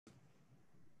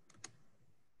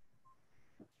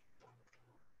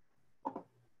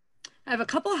I have a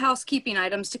couple housekeeping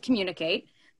items to communicate.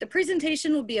 The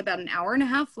presentation will be about an hour and a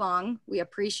half long. We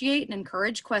appreciate and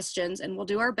encourage questions, and we'll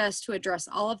do our best to address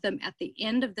all of them at the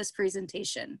end of this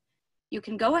presentation. You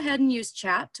can go ahead and use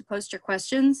chat to post your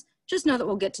questions. Just know that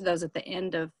we'll get to those at the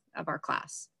end of our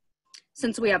class.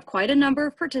 Since we have quite a number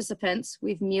of participants,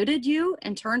 we've muted you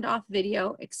and turned off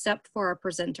video except for our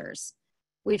presenters.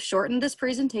 We've shortened this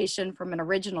presentation from an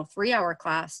original 3-hour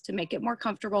class to make it more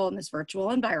comfortable in this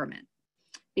virtual environment.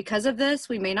 Because of this,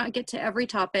 we may not get to every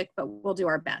topic, but we'll do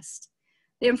our best.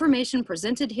 The information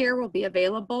presented here will be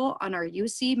available on our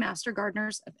UC Master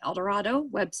Gardeners of El Dorado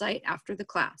website after the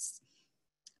class.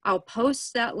 I'll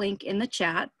post that link in the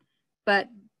chat, but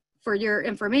for your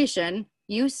information,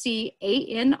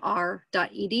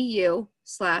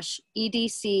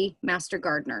 ucanr.edu/EDC Master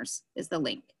Gardeners is the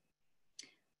link.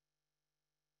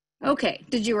 Okay,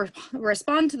 did you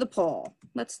respond to the poll?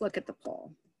 Let's look at the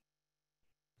poll.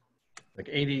 Like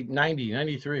 80, 90,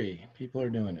 93 people are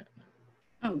doing it.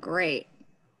 Oh, great.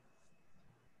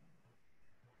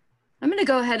 I'm going to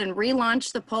go ahead and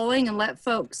relaunch the polling and let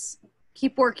folks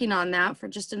keep working on that for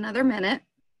just another minute.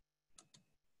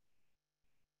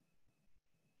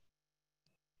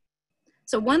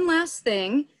 So one last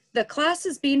thing, the class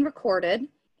is being recorded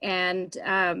and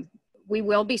we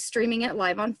will be streaming it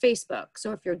live on Facebook.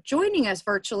 So if you're joining us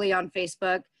virtually on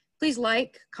Facebook, please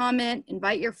like, comment,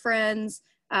 invite your friends.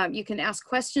 You can ask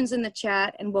questions in the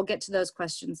chat and we'll get to those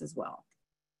questions as well.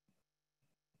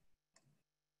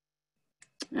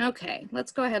 Okay,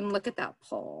 let's go ahead and look at that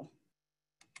poll.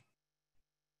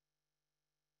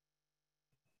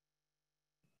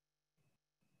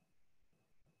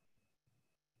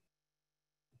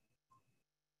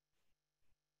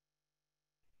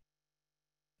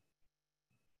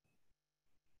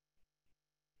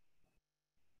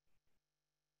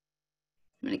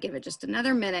 I'm going to give it just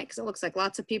another minute because it looks like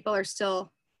lots of people are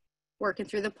still working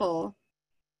through the poll.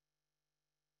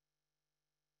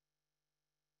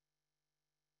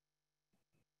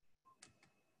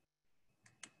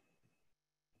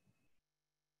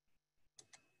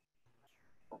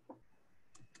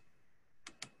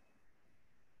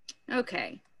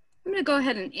 Okay, I'm going to go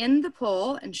ahead and end the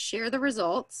poll and share the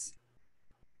results.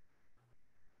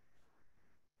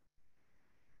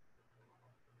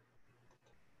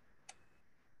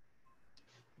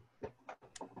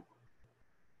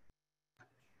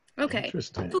 Okay,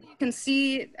 interesting. Hopefully you can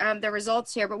see the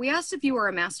results here, but we asked if you were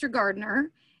a master gardener,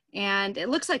 and it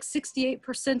looks like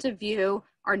 68% of you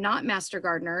are not master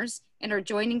gardeners and are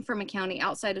joining from a county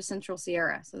outside of Central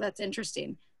Sierra. So that's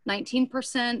interesting.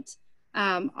 19%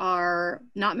 are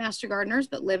not master gardeners,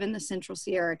 but live in the Central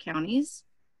Sierra counties,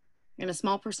 and a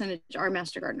small percentage are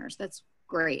master gardeners. That's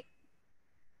great.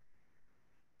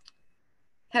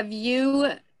 Have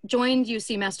you joined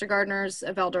UC Master Gardeners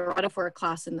of El Dorado for a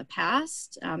class in the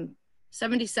past?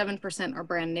 77% are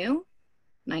brand new.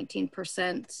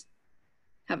 19%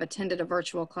 have attended a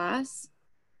virtual class.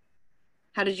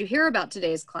 How did you hear about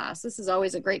today's class? This is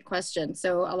always a great question.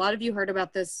 So a lot of you heard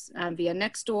about this via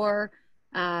Nextdoor,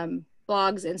 blogs,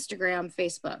 Instagram,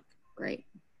 Facebook. Great.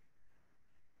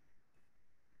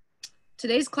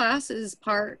 Today's class is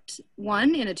part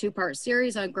 1 in a 2-part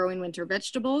series on growing winter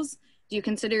vegetables. Do you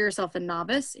consider yourself a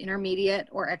novice, intermediate,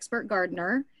 or expert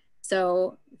gardener?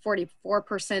 So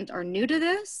 44% are new to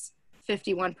this,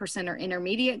 51% are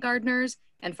intermediate gardeners,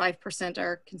 and 5%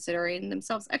 are considering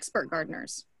themselves expert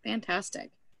gardeners.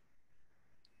 Fantastic.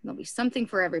 There'll be something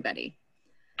for everybody.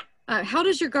 How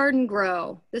does your garden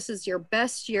grow? This is your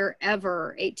best year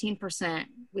ever, 18%.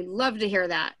 We love to hear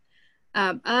that.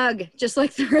 Ugh, just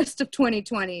like the rest of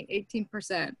 2020,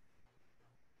 18%.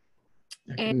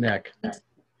 Neck.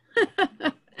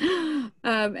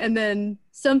 And then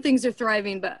some things are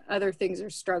thriving, but other things are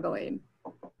struggling.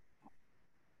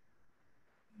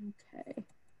 Okay.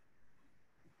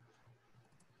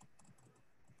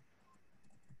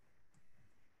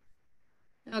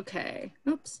 Okay,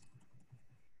 oops.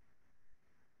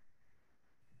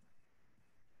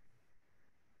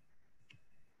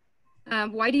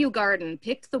 Why do you garden?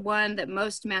 Pick the one that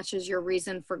most matches your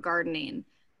reason for gardening.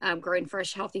 Growing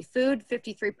fresh, healthy food,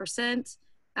 53%.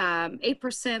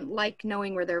 8% like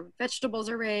knowing where their vegetables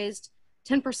are raised,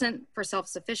 10% for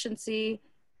self-sufficiency,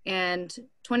 and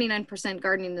 29%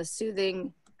 gardening is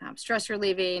soothing, stress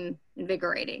relieving,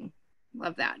 invigorating.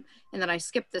 Love that. And then I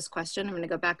skipped this question. I'm going to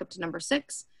go back up to number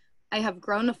 6. I have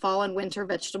grown a fall and winter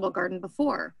vegetable garden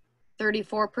before.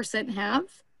 34%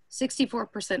 have,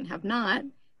 64% have not,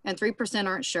 and 3%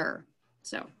 aren't sure.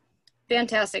 So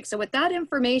fantastic. So with that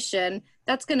information,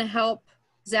 that's going to help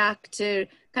Zach to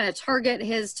kind of target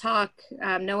his talk,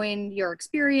 knowing your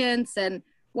experience and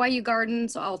why you garden.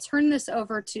 So I'll turn this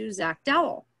over to Zack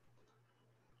Dowell.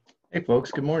 Hey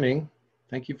folks, good morning.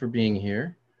 Thank you for being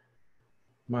here.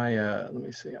 Let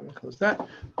me see, I'm gonna close that.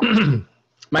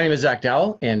 My name is Zack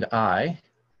Dowell, and I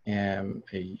am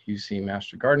a UC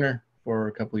Master Gardener for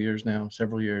a couple of years now,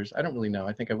 several years. I don't really know.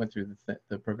 I think I went through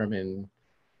the program in,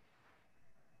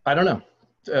 I don't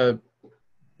know,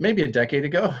 maybe a decade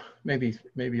ago, maybe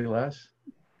less.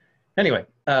 Anyway,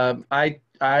 I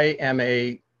am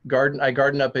I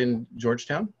garden up in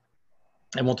Georgetown,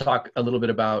 and we'll talk a little bit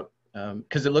about,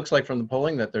 because it looks like from the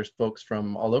polling that there's folks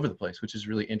from all over the place, which is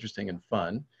really interesting and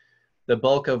fun. The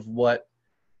bulk of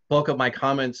my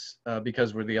comments,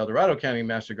 because we're the El Dorado County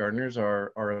Master Gardeners,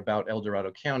 are about El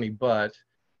Dorado County, but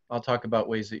I'll talk about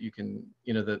ways that you can,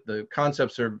 the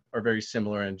concepts are very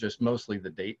similar, and just mostly the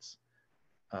dates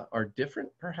are different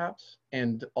perhaps.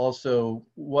 And also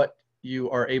what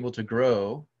you are able to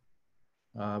grow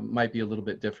might be a little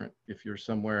bit different if you're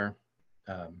somewhere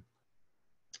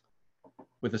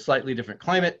with a slightly different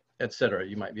climate, et cetera.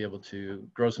 You might be able to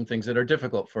grow some things that are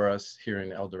difficult for us here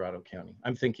in El Dorado County.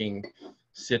 I'm thinking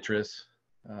citrus,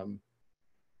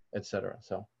 et cetera.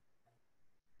 So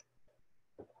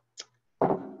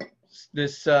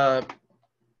this, the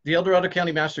El Dorado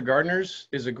County Master Gardeners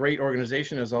is a great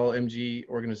organization, as all MG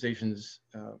organizations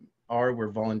are. We're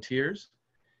volunteers.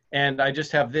 And I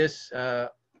just have this,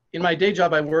 in my day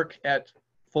job, I work at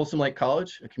Folsom Lake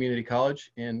College, a community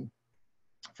college in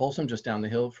Folsom, just down the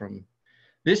hill from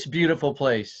this beautiful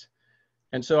place.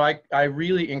 And so I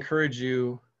really encourage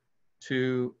you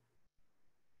to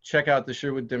check out the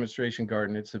Sherwood Demonstration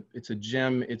Garden. It's a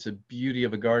gem. It's a beauty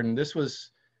of a garden. This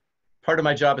was part of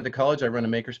my job at the college. I run a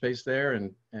makerspace there,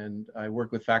 and I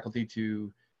work with faculty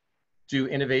to do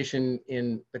innovation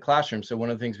in the classroom. So one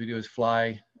of the things we do is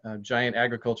fly giant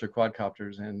agriculture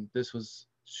quadcopters, and this was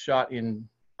shot in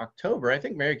October. I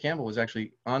think Mary Campbell was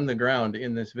actually on the ground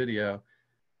in this video.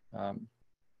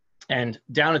 And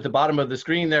down at the bottom of the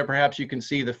screen there, perhaps you can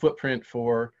see the footprint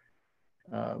for,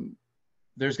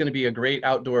 there's going to be a great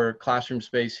outdoor classroom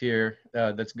space here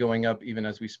that's going up even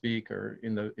as we speak, or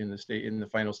in the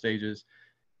final stages.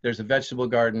 There's a vegetable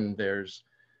garden, there's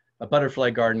a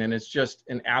butterfly garden, and it's just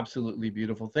an absolutely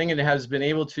beautiful thing. And it has been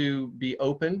able to be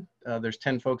open. There's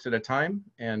 10 folks at a time.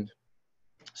 And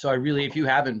so I really, if you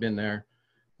haven't been there,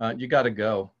 you got to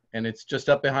go. And it's just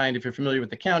up behind, if you're familiar with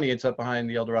the county, it's up behind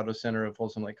the El Dorado Center of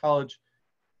Folsom Lake College,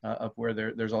 up where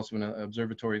there's also an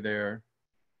observatory there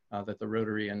that the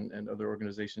Rotary and other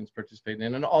organizations participate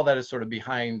in. And all that is sort of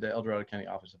behind the El Dorado County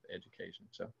Office of Education.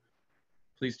 So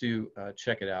please do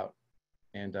check it out.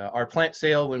 And our plant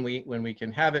sale, when we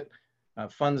can have it,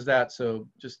 funds that. So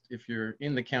just if you're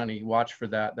in the county, watch for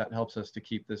that. That helps us to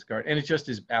keep this garden. And it just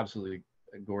is absolutely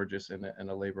gorgeous and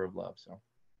a labor of love.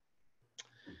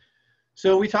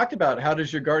 So we talked about, how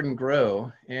does your garden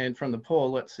grow? And from the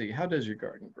poll, let's see, how does your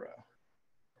garden grow?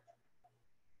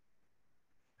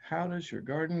 How does your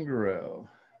garden grow?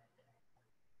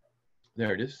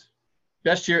 There it is.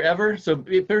 Best year ever. So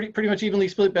pretty much evenly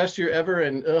split, best year ever,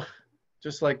 and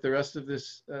just like the rest of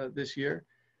this year.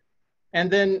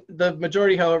 And then the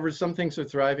majority, however, some things are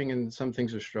thriving and some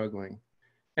things are struggling.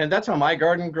 And that's how my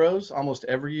garden grows almost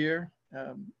every year.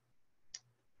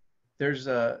 There's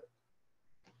a,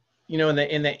 in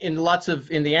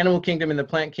the animal kingdom, in the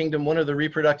plant kingdom, one of the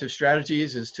reproductive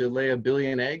strategies is to lay 1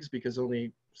 billion eggs, because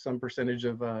only some percentage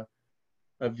of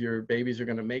your babies are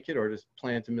going to make it, or to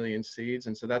plant 1 million seeds.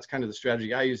 And so that's kind of the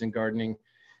strategy I use in gardening.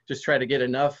 Just try to get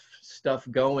enough stuff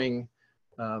going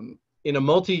in a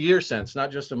multi-year sense,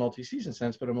 not just a multi-season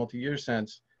sense, but a multi-year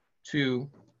sense, to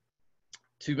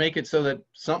make it so that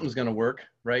something's going to work,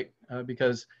 right?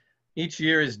 Because each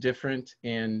year is different,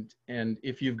 and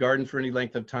if you've gardened for any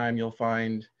length of time, you'll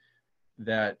find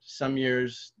that some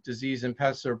years disease and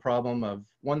pests are a problem of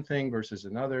one thing versus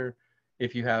another.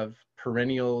 If you have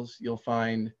perennials, you'll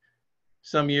find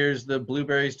some years the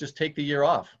blueberries just take the year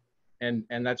off, and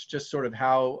that's just sort of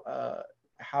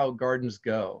how gardens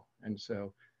go. And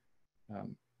so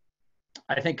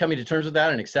I think coming to terms with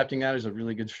that and accepting that is a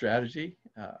really good strategy.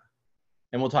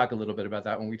 And we'll talk a little bit about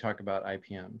that when we talk about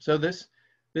IPM. So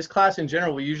this class in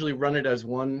general, we usually run it as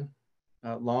one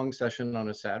long session on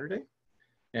a Saturday,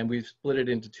 and we've split it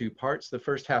into 2 parts. The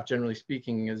first half, generally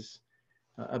speaking, is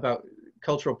about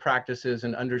cultural practices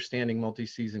and understanding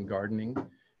multi-season gardening.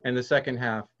 And the second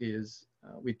half is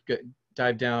we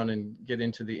dive down and get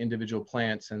into the individual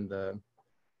plants and the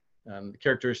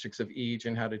characteristics of each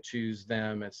and how to choose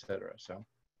them, et cetera. So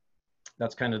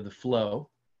that's kind of the flow.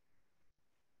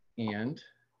 And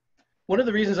one of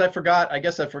the reasons I forgot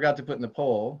to put in the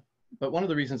poll, but one of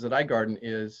the reasons that I garden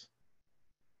is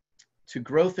to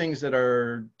grow things that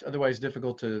are otherwise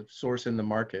difficult to source in the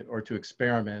market or to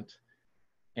experiment.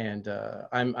 And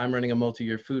I'm running a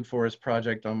multi-year food forest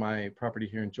project on my property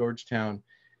here in Georgetown.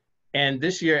 And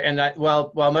this year,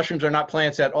 while mushrooms are not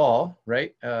plants at all,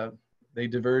 right? They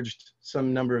diverged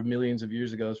some number of millions of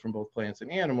years ago from both plants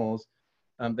and animals.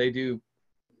 They do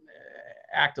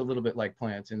act a little bit like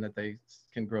plants in that they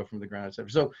can grow from the ground, etc.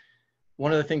 So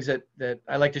one of the things that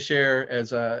I like to share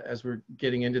as we're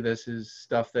getting into this is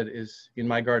stuff that is in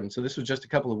my garden. So this was just a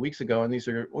couple of weeks ago, and these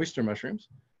are oyster mushrooms,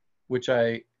 which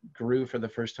I grew for the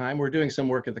first time. We're doing some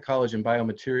work at the college in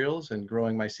biomaterials and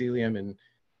growing mycelium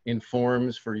in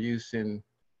forms for use in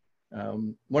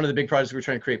one of the big projects. We're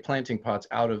trying to create planting pots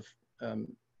out of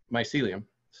mycelium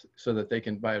so that they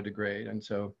can biodegrade, and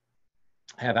so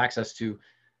have access to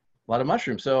a lot of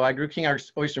mushrooms. So I grew king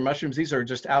oyster mushrooms. These are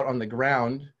just out on the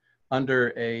ground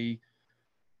under a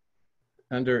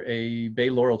bay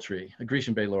laurel tree, a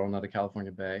Grecian bay laurel, not a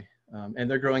California bay, and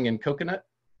they're growing in coconut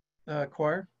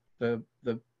coir. The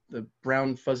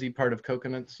brown fuzzy part of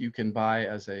coconuts you can buy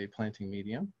as a planting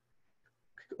medium.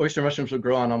 Oyster mushrooms will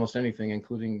grow on almost anything,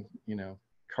 including, you know,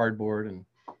 cardboard and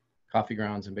coffee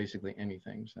grounds and basically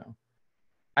anything. So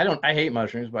I hate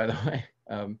mushrooms, by the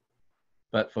way,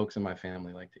 but folks in my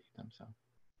family like to eat them. So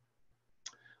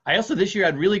I also this year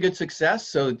had really good success.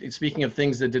 So speaking of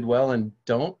things that did well and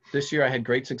don't, this year I had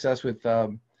great success with a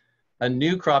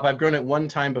new crop. I've grown it one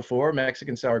time before,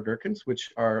 Mexican sour gherkins,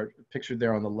 which are pictured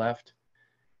there on the left.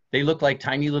 They look like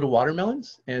tiny little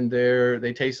watermelons, and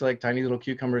they taste like tiny little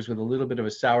cucumbers with a little bit of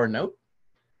a sour note.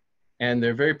 And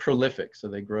they're very prolific, so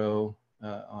they grow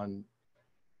on,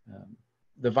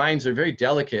 the vines are very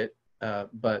delicate,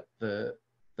 but the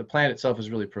plant itself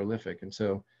is really prolific. And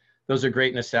so those are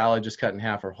great in a salad, just cut in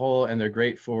half or whole, and they're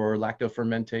great for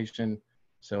lactofermentation.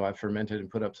 So I've fermented and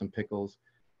put up some pickles.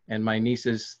 And my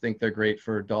nieces think they're great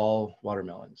for dull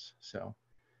watermelons. So,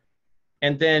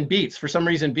 and then beets. For some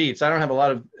reason, beets. I don't have a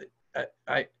lot of.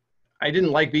 I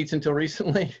didn't like beets until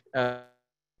recently,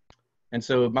 and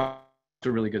so my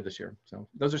are really good this year. So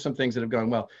those are some things that have gone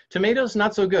well. Tomatoes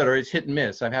not so good, or it's hit and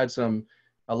miss. I've had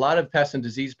a lot of pest and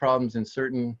disease problems in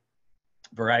certain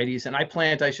varieties, and I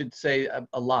plant, I should say,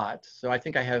 a lot. So I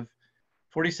think I have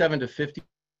 47 to 50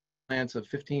 plants of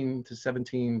 15 to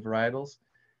 17 varietals,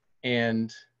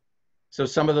 and so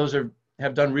some of those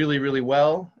have done really, really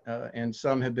well, and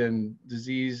some have been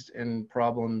diseased and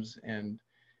problems, and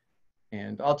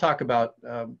I'll talk about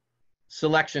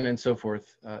selection and so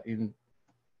forth in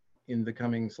the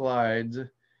coming slides.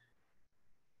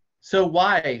 So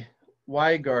why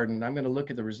garden? I'm going to look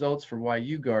at the results for why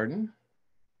you garden.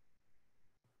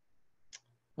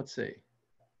 Let's see.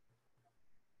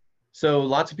 So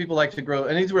lots of people like to grow,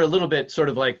 and these were a little bit sort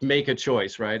of like make a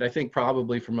choice, right? I think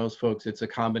probably for most folks, it's a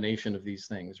combination of these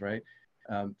things, right?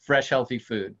 Fresh, healthy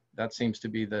food. That seems to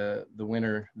be the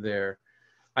winner there.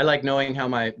 I like knowing how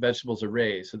my vegetables are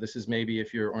raised. So this is maybe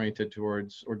if you're oriented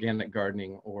towards organic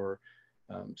gardening, or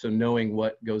so knowing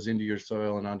what goes into your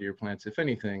soil and onto your plants, if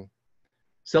anything.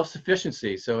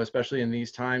 Self-sufficiency. So especially in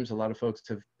these times, a lot of folks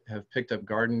have picked up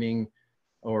gardening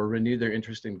or renewed their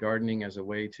interest in gardening as a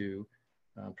way to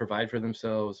provide for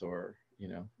themselves, or, you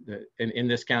know, in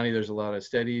this county, there's a lot of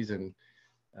steadies and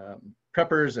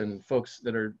preppers and folks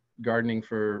that are gardening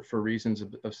for reasons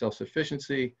of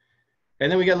self-sufficiency.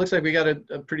 And then looks like we got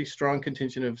a pretty strong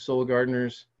contingent of soul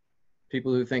gardeners,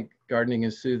 people who think gardening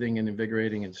is soothing and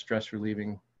invigorating and stress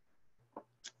relieving.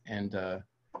 And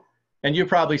you're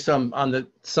probably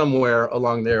somewhere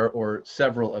along there, or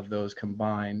several of those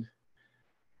combined.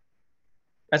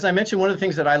 As I mentioned, one of the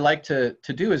things that I like to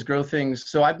do is grow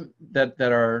things that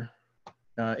are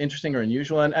interesting or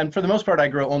unusual. And for the most part, I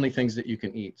grow only things that you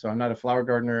can eat. So I'm not a flower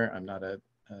gardener. I'm not a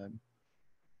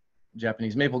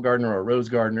Japanese maple gardener or a rose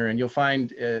gardener. And you'll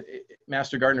find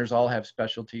master gardeners all have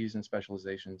specialties and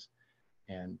specializations.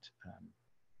 And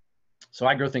so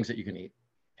I grow things that you can eat.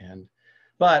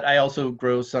 But I also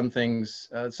grow some things.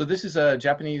 So this is a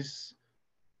Japanese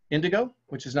indigo,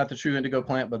 which is not the true indigo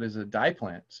plant, but is a dye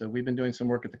plant. So we've been doing some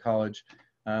work at the college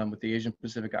with the Asian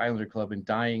Pacific Islander Club in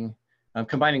dyeing,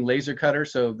 combining laser cutter.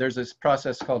 So there's this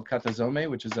process called katazome,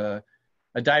 which is a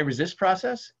dye resist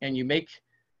process, and you make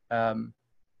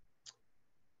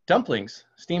dumplings,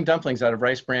 steamed dumplings out of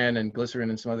rice bran and glycerin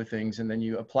and some other things, and then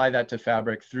you apply that to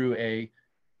fabric through a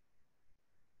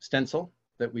stencil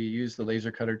that we use the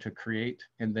laser cutter to create,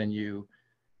 and then you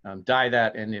dye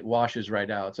that, and it washes right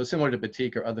out. So similar to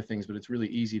batik or other things, but it's really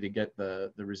easy to get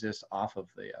the resist off of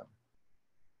the,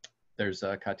 there's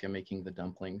Katya making the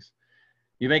dumplings.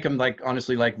 You make them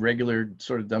honestly like regular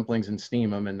sort of dumplings and steam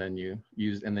them, and then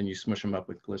you smush them up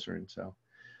with glycerin. So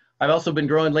I've also been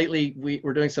growing lately.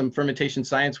 We're doing some fermentation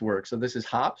science work. So this is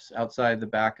hops outside the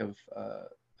back of,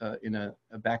 in a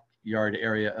backyard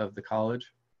area of the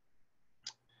college.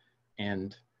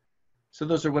 And so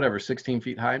those are whatever, 16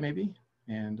 feet high maybe.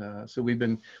 And so we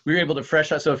were able to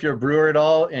fresh out. So if you're a brewer at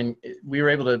all, and we were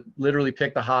able to literally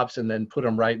pick the hops and then put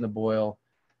them right in the boil,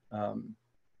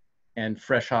 and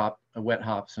fresh hop, a wet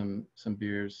hop, some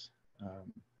beers,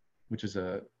 which is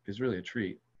really a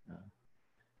treat.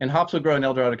 And hops will grow in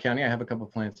El Dorado County. I have a couple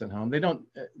of plants at home. They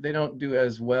don't do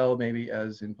as well maybe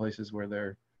as in places where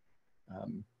they're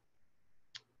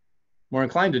more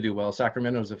inclined to do well.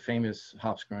 Sacramento is a famous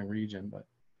hops growing region, but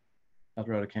El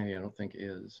Dorado County I don't think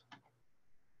is.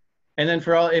 And then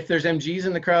if there's MGs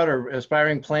in the crowd or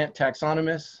aspiring plant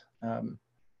taxonomists,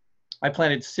 I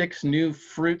planted 6 new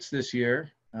fruits this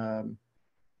year.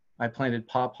 I planted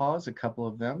pawpaws, a couple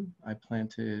of them. I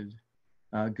planted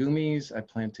gummies. I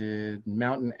planted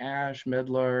mountain ash,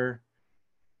 medlar,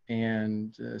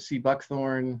 and sea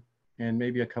buckthorn, and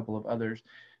maybe a couple of others.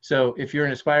 So if you're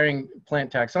an aspiring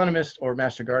plant taxonomist or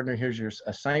master gardener, here's your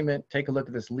assignment. Take a look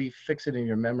at this leaf, fix it in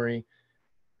your memory,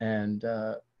 and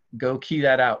go key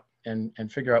that out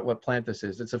and figure out what plant this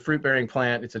is. It's a fruit-bearing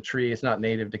plant. It's a tree. It's not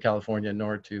native to California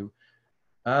nor to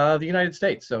the United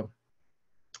States. So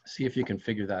see if you can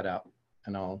figure that out.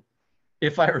 And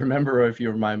if I remember or if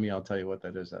you remind me, I'll tell you what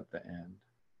that is at the end.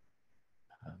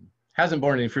 Hasn't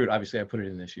borne any fruit. Obviously, I put it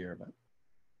in this year. But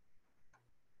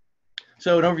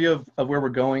so an overview of where we're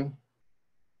going.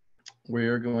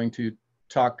 We're going to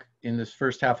talk in this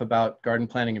first half about garden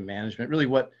planning and management, really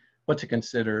what to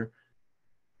consider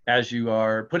as you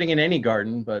are putting in any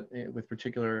garden, but with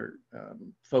particular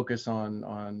focus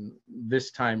on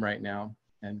this time right now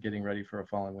and getting ready for a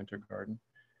fall and winter garden.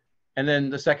 And then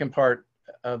the second part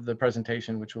of the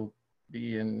presentation, which will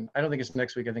be in, I don't think it's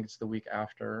next week, I think it's the week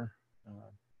after.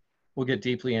 We'll get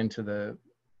deeply into the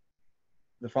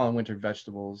fall and winter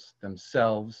vegetables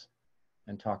themselves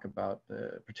and talk about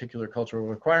the particular cultural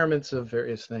requirements of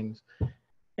various things.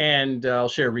 And I'll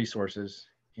share resources.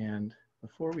 And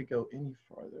before we go any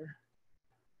farther,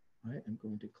 I am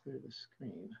going to clear the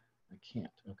screen. I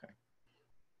can't, okay.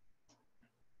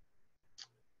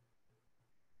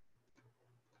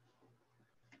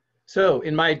 So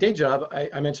in my day job,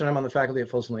 I mentioned I'm on the faculty at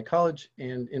Folsom Lake College,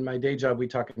 and in my day job, we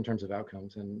talk in terms of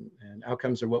outcomes, and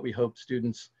outcomes are what we hope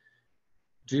students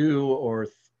do or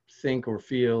think or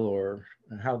feel, or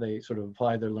how they sort of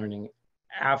apply their learning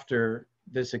after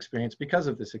this experience, because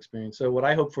of this experience. So what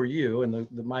I hope for you, and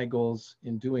my goals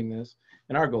in doing this,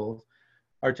 and our goals,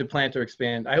 are to plant or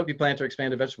expand. I hope you plant or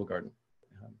expand a vegetable garden.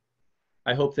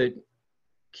 I hope that,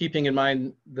 keeping in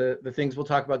mind the things we'll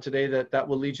talk about today, that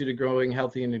will lead you to growing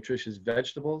healthy and nutritious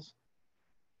vegetables.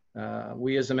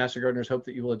 We as the Master Gardeners hope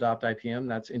that you will adopt IPM.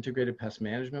 That's integrated pest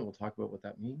management. We'll talk about what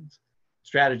that means.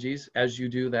 Strategies as you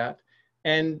do that.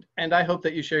 And I hope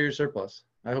that you share your surplus.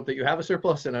 I hope that you have a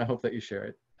surplus, and I hope that you share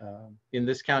it. In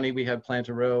this county, we have Plant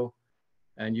a Row,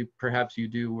 and perhaps you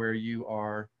do where you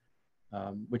are,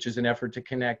 which is an effort to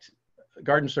connect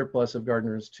garden surplus of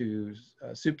gardeners to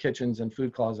soup kitchens and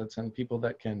food closets and people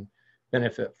that can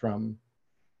benefit from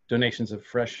donations of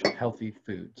fresh, healthy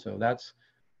food. So that's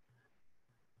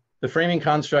the framing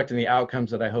construct and the outcomes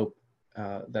that I hope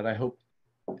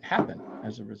happen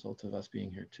as a result of us being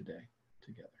here today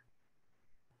together.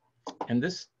 And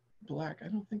this black, I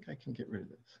don't think I can get rid of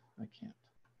this. I can't.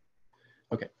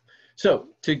 Okay, so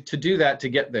to do that, to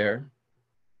get there,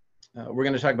 we're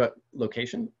going to talk about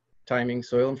location, timing,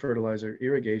 soil and fertilizer,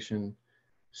 irrigation,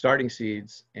 starting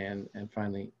seeds, and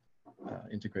finally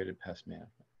integrated pest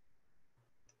management.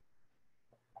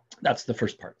 That's the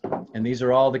first part. And these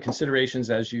are all the considerations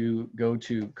as you go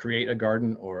to create a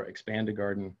garden or expand a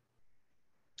garden.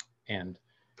 And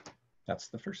that's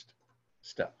the first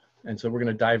step. And so we're going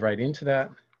to dive right into that.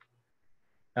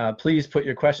 Please put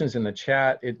your questions in the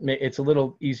chat. It's a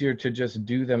little easier to just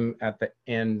do them at the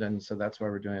end, and so that's why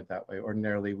we're doing it that way.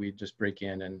 Ordinarily, we just break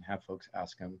in and have folks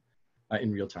ask them in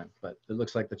real time, but it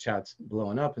looks like the chat's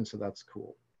blowing up, and so that's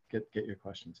cool. Get your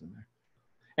questions in there,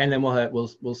 and then we'll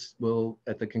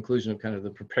at the conclusion of kind of the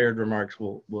prepared remarks,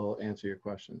 we'll answer your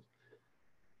questions.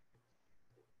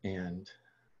 And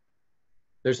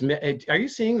are you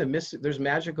seeing there's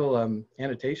magical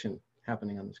annotation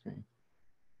happening on the screen?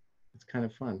 It's kind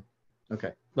of fun.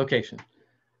 Okay, location.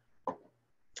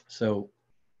 So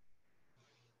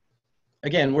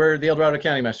again, we're the El Dorado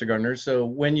County Master Gardeners. So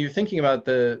when you're thinking about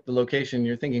the location,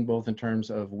 you're thinking both in terms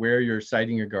of where you're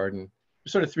siting your garden.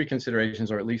 There's sort of 3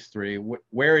 considerations, or at least 3,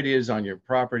 where it is on your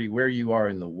property, where you are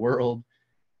in the world,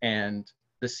 and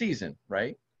the season,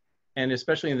 right? And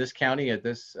especially in this county at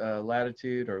this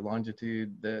latitude or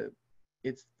longitude,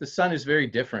 the sun is very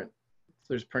different.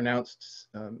 There's pronounced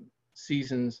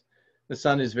seasons. The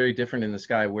sun is very different in the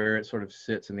sky where it sort of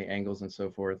sits and the angles and so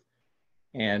forth.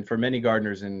 And for many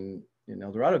gardeners in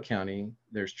El Dorado County,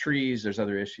 there's trees, there's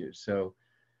other issues. So,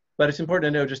 but it's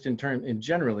important to know just in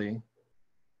generally,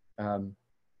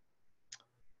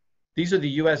 these are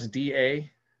the USDA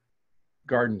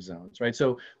garden zones, right?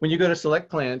 So when you go to select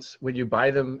plants, when you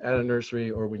buy them at a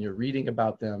nursery or when you're reading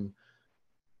about them,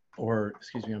 or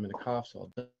excuse me, I'm in a cough,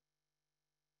 so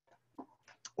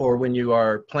or when you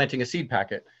are planting a seed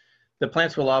packet, the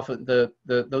plants will often,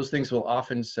 those things will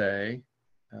often say,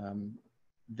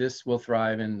 this will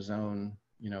thrive in zone,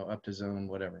 up to zone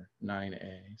whatever,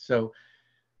 9A. So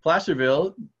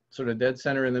Placerville, sort of dead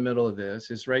center in the middle of this,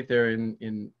 is right there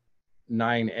in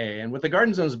 9A. And what the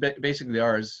garden zones basically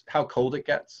are is how cold it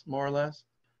gets, more or less.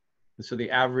 And so the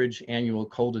average annual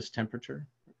coldest temperature.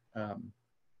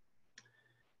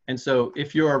 And so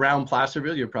if you're around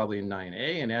Placerville, you're probably in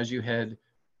 9A. And as you head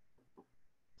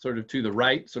sort of to the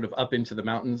right, sort of up into the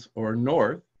mountains or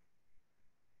north,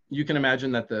 you can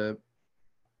imagine that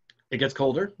it gets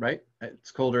colder, right?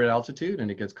 It's colder at altitude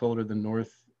and it gets colder the northern,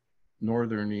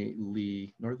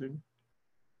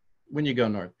 when you go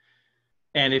north.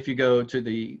 And if you go to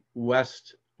the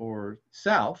west or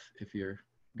south, if you're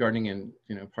gardening in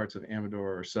parts of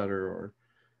Amador or Sutter or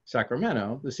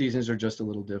Sacramento, the seasons are just a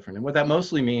little different. And what that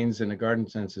mostly means in a garden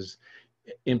sense is,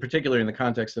 in particular in the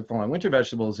context of fall and winter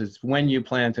vegetables, is when you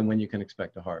plant and when you can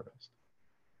expect to harvest.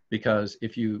 Because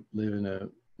if you live in a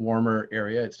warmer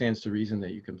area, it stands to reason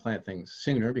that you can plant things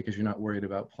sooner because you're not worried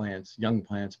about young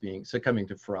plants succumbing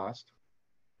to frost.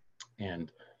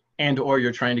 And or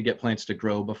you're trying to get plants to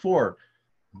grow before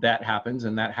that happens,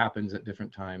 and that happens at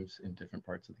different times in different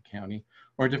parts of the county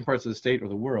or in different parts of the state or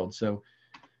the world. So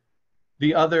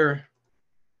the other,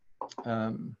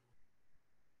 I'm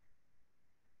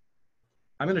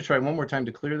going to try one more time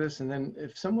to clear this, and then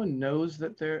if someone knows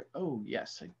that oh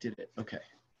yes, I did it. Okay.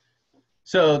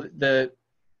 So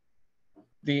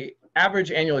the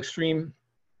average annual extreme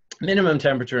minimum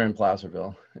temperature in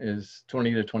Placerville is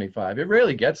 20 to 25. It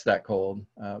rarely gets that cold,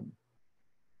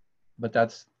 but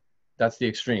that's the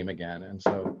extreme again. And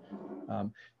so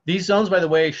these zones, by the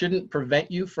way, shouldn't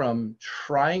prevent you from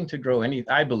trying to grow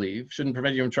I believe, shouldn't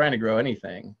prevent you from trying to grow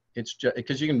anything. It's just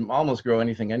because you can almost grow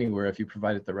anything anywhere if you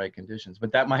provide it the right conditions.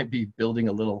 But that might be building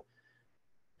a little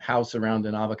house around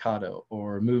an avocado,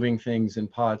 or moving things in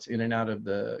pots in and out of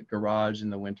the garage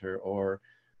in the winter, or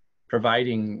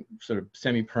providing sort of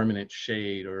semi-permanent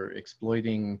shade, or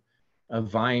exploiting a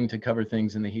vine to cover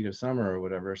things in the heat of summer or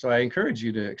whatever. So I encourage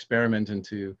you to experiment and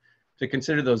to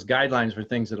consider those guidelines for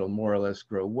things that'll more or less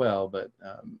grow well. But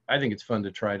I think it's fun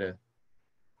to try to,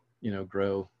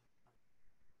 grow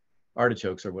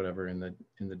artichokes or whatever in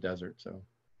the desert. So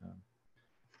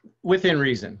within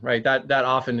reason, right? That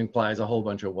often implies a whole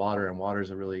bunch of water, and water is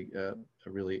a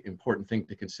really important thing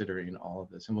to consider in all of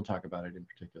this. And we'll talk about it in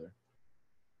particular.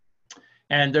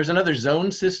 And there's another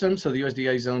zone system. So the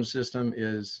USDA zone system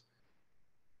is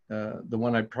the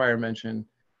one I prior mentioned,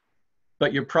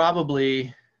 but you're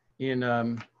probably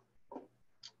in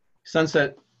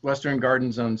Sunset Western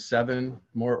Garden Zone 7,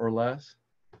 more or less,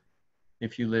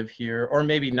 if you live here, or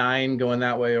maybe 9 going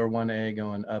that way, or 1A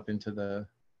going up into the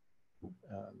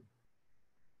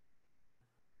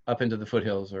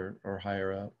foothills or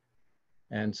higher up.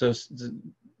 And so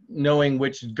knowing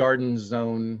which garden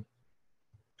zone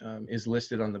is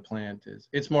listed on the plant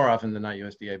it's more often than not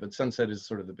USDA, but Sunset is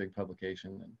sort of the big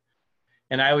publication.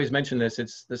 And I always mention this,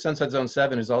 the Sunset Zone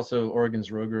 7 is also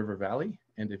Oregon's Rogue River Valley.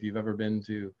 And if you've ever been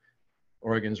to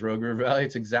Oregon's Rogue River Valley,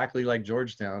 it's exactly like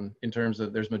Georgetown in terms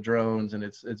of there's madrones, and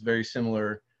it's very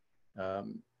similar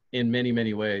in many,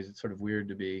 many ways. It's sort of weird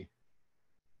to be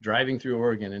driving through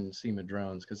Oregon and see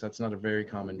madrones, because that's not a very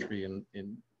common tree in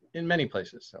many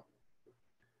places.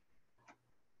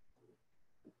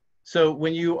 So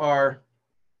when you are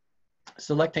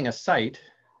selecting a site,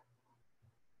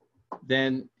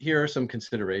 then here are some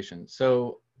considerations.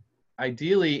 So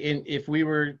ideally, if we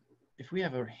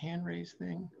have a hand raise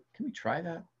thing, can we try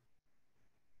that?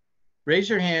 Raise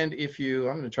your hand if I'm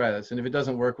going to try this, and if it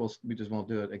doesn't work, we just won't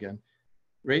do it again.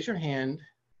 Raise your hand.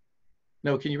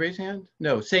 No, can you raise your hand?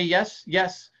 No, say yes,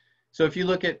 yes. So if you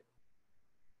look at,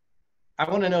 I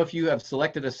want to know if you have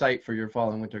selected a site for your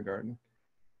fall and winter garden.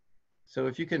 So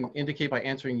if you can indicate by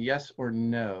answering yes or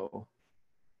no,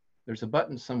 there's a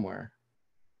button somewhere.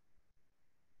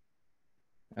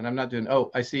 And I'm not doing,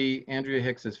 oh, I see Andrea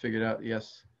Hicks has figured out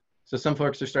yes. So some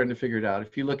folks are starting to figure it out.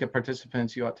 If you look at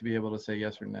participants, you ought to be able to say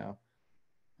yes or no.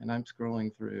 And I'm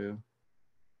scrolling through.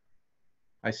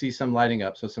 I see some lighting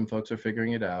up, so some folks are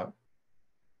figuring it out.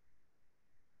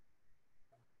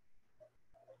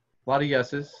 A lot of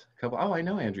yeses, a couple, oh, I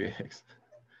know Andrea Hicks.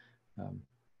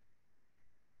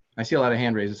 I see a lot of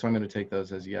hand raises, so I'm going to take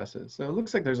those as yeses. So it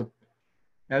looks like there's a,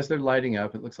 as they're lighting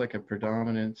up, it looks like a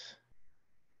predominant.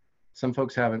 Some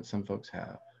folks haven't, some folks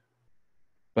have,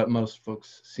 but most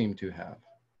folks seem to have.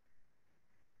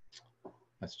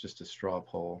 That's just a straw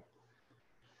poll.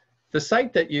 The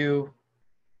site that you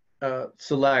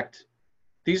select,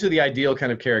 these are the ideal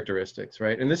kind of characteristics,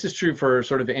 right? And this is true for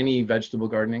sort of any vegetable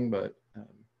gardening, but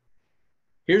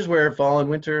here's where fall and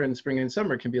winter and spring and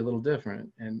summer can be a little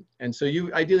different. And so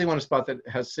you ideally want a spot that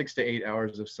has 6 to 8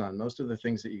 hours of sun. Most of the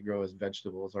things that you grow as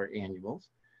vegetables are annuals,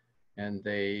 and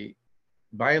they,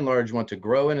 by and large, want to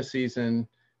grow in a season,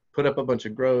 put up a bunch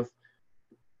of growth,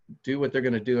 do what they're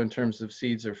going to do in terms of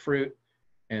seeds or fruit,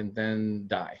 and then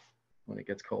die when it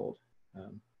gets cold.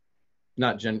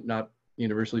 Not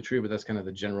universally true, but that's kind of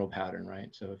the general pattern, right?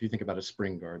 So if you think about a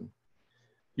spring garden,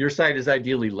 your site is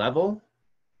ideally level.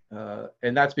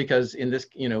 And that's because in this,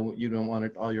 you know, you don't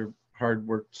want all your hard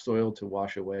worked soil to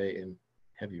wash away in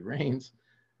heavy rains.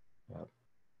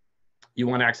 You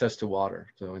want access to water.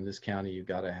 So in this county, you've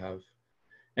got to have,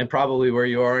 and probably where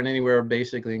you are and anywhere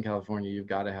basically in California, you've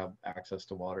got to have access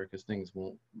to water because things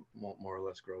won't more or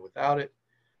less grow without it.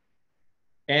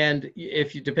 And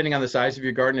if you, depending on the size of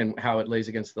your garden and how it lays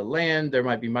against the land, there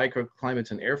might be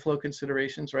microclimates and airflow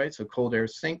considerations, right? So cold air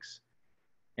sinks.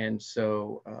 And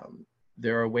so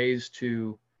there are ways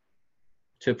to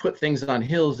put things on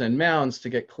hills and mounds to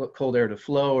get cold air to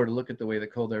flow, or to look at the way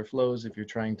that cold air flows if you're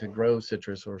trying to grow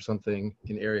citrus or something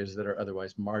in areas that are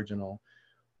otherwise marginal,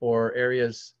 or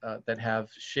areas that have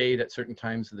shade at certain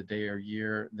times of the day or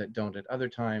year that don't at other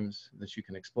times, that you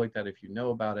can exploit that if you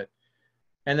know about it.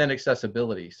 And then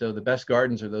accessibility. So the best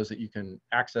gardens are those that you can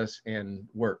access and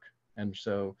work. And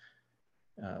so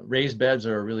raised beds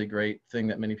are a really great thing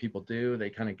that many people do. They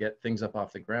kind of get things up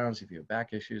off the ground. So if you have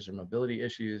back issues or mobility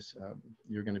issues,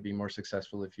 you're going to be more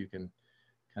successful if you can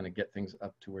kind of get things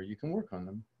up to where you can work on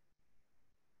them.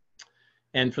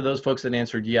 And for those folks that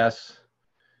answered yes,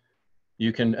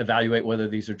 you can evaluate whether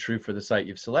these are true for the site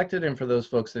you've selected. And for those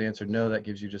folks that answered no, that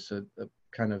gives you just a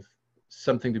kind of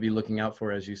something to be looking out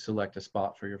for as you select a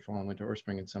spot for your fall and winter or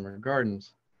spring and summer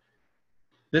gardens.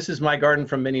 This is my garden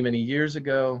from many, many years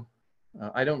ago.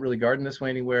 I don't really garden this way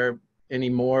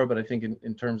anymore, but I think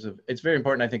in terms of, it's very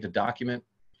important, I think, to document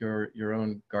your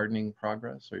own gardening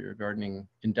progress or your gardening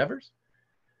endeavors.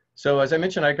 So as I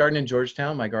mentioned, I garden in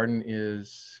Georgetown. My garden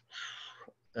is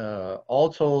all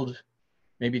told,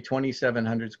 maybe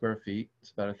 2,700 square feet.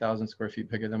 It's about 1,000 square feet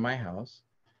bigger than my house.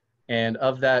 And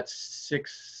of that,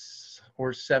 600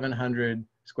 or 700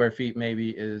 square feet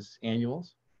maybe is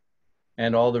annuals.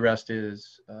 And all the rest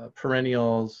is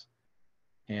perennials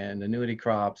and annuity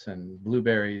crops and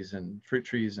blueberries and fruit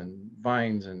trees and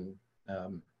vines and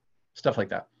stuff like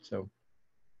that. So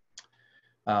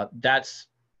that's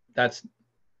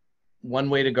one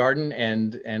way to garden.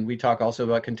 And we talk also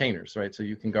about containers, right? So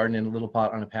you can garden in a little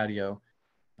pot on a patio,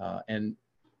 and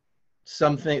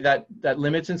something that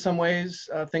limits in some ways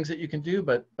things that you can do,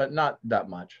 but not that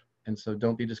much. And so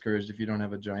don't be discouraged if you don't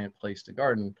have a giant place to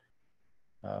garden.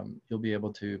 You'll be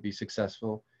able to be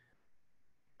successful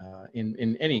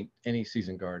in any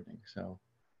season gardening. So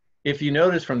if you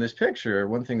notice from this picture,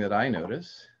 one thing that I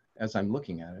notice as I'm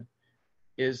looking at it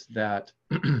is that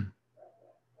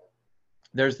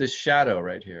there's this shadow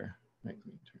right here.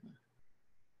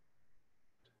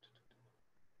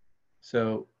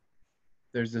 So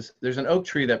there's an oak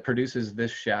tree that produces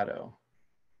this shadow.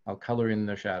 I'll color in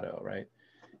the shadow, right?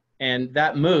 And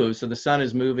that moves, so the sun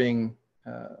is moving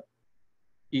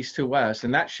east to west,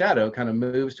 and that shadow kind of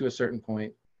moves to a certain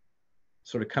point,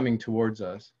 sort of coming towards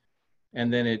us,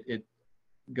 and then it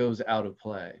goes out of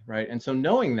play, right? And so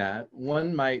knowing that,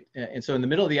 one might, and so in the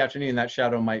middle of the afternoon, that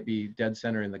shadow might be dead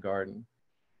center in the garden.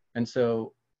 And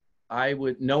so I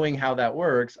would, knowing how that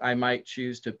works, I might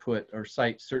choose to put or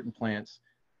cite certain plants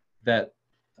that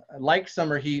like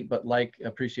summer heat, but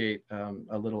appreciate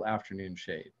a little afternoon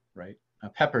shade, right?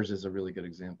 Peppers is a really good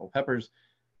example. Peppers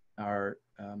are,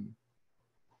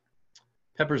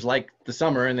 peppers like the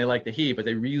summer and they like the heat, but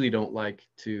they really don't like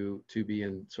to be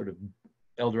in sort of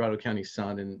El Dorado County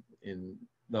sun in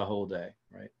the whole day,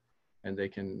 right? And they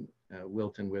can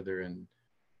wilt and wither, and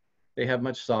they have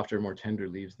much softer, more tender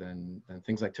leaves than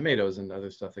things like tomatoes and other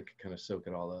stuff that could kind of soak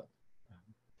it all up.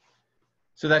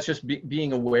 So that's just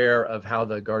being aware of how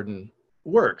the garden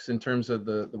works in terms of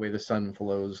the way the sun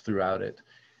flows throughout it.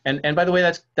 And by the way,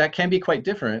 that can be quite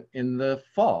different in the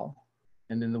fall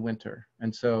and in the winter.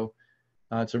 And so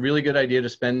it's a really good idea to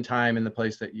spend time in the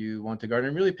place that you want to garden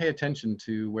and really pay attention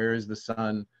to where is the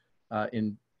sun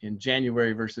in in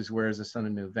January versus where is the sun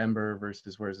in November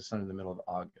versus where is the sun in the middle of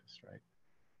August, right?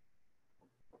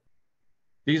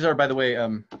 These are, by the way,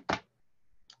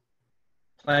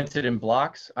 planted in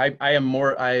blocks. I am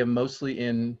mostly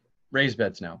in raised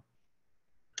beds now.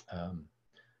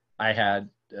 I had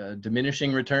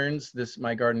diminishing returns.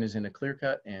 My garden is in a clear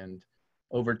cut, and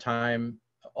over time,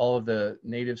 all of the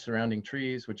native surrounding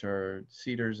trees, which are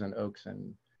cedars and oaks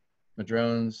and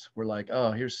madrones, were like,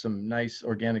 oh, here's some nice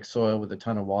organic soil with a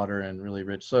ton of water and really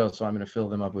rich soil, so I'm going to fill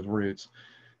them up with roots.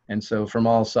 And so from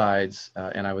all sides,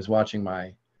 and I was watching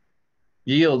my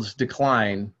yields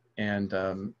decline,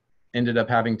 and ended up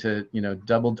having to,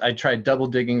 I tried double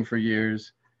digging for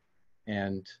years,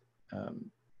 and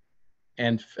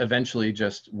eventually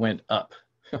just went up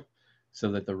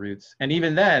so that the roots, and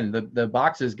even then the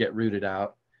boxes get rooted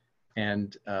out,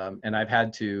 and I've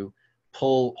had to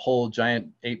pull whole giant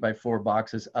 8x4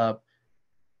 boxes up,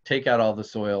 take out all the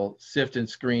soil, sift and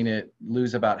screen it,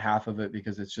 lose about half of it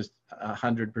because it's just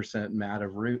 100% mat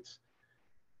of roots.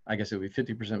 I guess it would be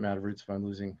 50% mat of roots if I'm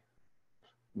losing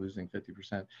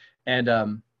 50%,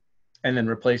 and then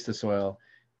replace the soil,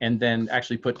 and then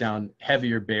actually put down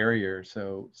heavier barrier.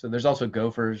 So there's also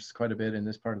gophers quite a bit in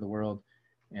this part of the world,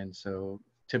 and so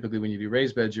typically when you do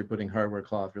raised beds, you're putting hardware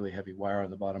cloth, really heavy wire on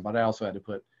the bottom. But I also had to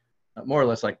put more or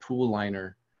less like pool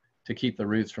liner to keep the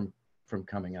roots from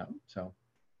coming up. So,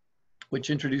 which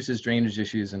introduces drainage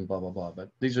issues and blah blah blah. But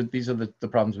these are the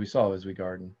problems we solve as we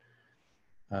garden.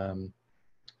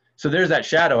 So there's that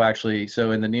shadow actually.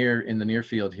 So in the near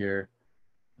field here,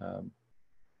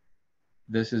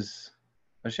 this is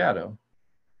a shadow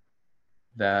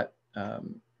that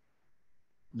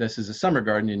this is a summer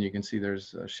garden, and you can see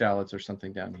there's shallots or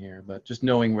something down here. But just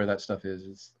knowing where that stuff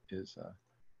is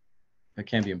it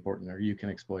can be important, or you can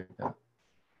exploit that.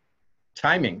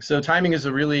 Timing. So timing is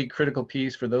a really critical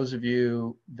piece for those of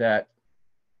you that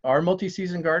are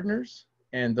multi-season gardeners,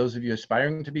 and those of you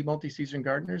aspiring to be multi-season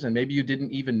gardeners, and maybe you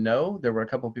didn't even know. There were a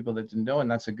couple of people that didn't know, and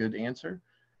that's a good answer,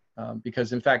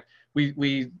 because in fact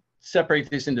we separate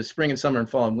this into spring and summer and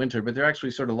fall and winter, but there are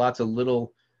actually sort of lots of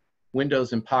little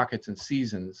windows and pockets and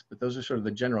seasons, but those are sort of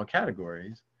the general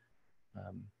categories.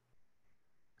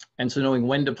 And so knowing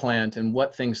when to plant and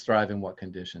what things thrive in what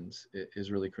conditions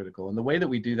is really critical. And the way that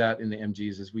we do that in the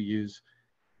MGs is we use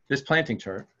this planting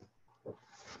chart,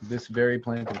 this very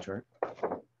planting chart.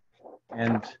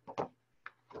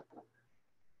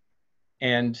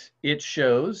 And it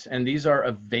shows, and these are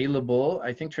available.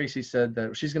 I think Tracy said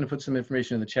that she's going to put some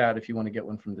information in the chat if you want to get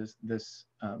one from this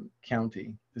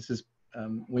county. This is,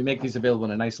 we make these available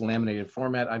in a nice laminated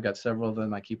format. I've got several of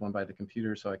them. I keep one by the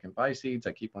computer so I can buy seeds.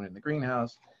 I keep one in the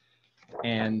greenhouse.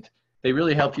 And they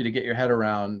really help you to get your head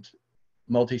around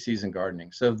multi-season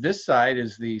gardening. So this side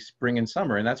is the spring and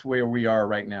summer, and that's where we are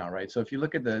right now, right? So if you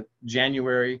look at the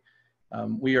January,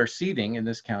 we are seeding in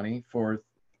this county for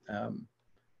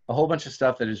a whole bunch of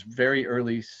stuff that is very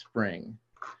early spring.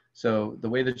 So the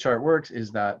way the chart works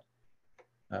is that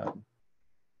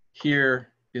here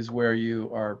is where you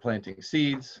are planting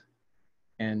seeds,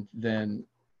 and then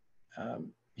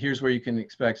here's where you can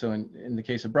expect. So in the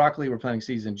case of broccoli, we're planting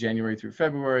seeds in January through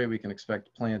February. We can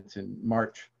expect plants in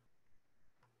March,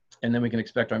 and then we can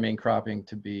expect our main cropping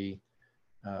to be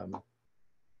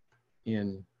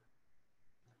in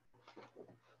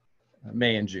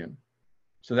May and June.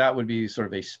 So that would be sort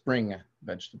of a spring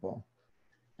vegetable.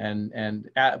 And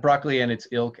broccoli and its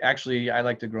ilk, actually, I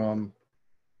like to grow them,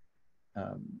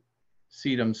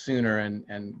 seed them sooner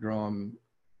and grow them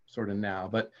sort of now.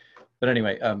 But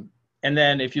anyway, and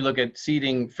then if you look at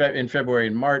seeding in February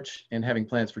and March and having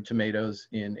plants for tomatoes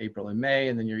in April and May,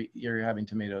 and then you're having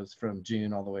tomatoes from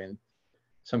June all the way in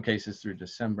some cases through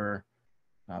December.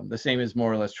 The same is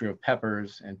more or less true of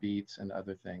peppers and beets and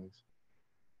other things.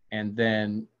 And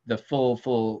then the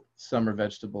full summer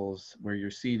vegetables where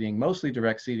you're seeding, mostly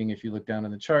direct seeding. If you look down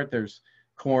on the chart, there's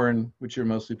corn, which you're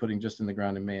mostly putting just in the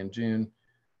ground in May and June,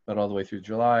 but all the way through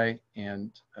July,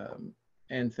 and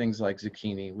things like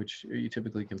zucchini, which you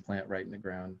typically can plant right in the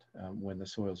ground when the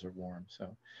soils are warm.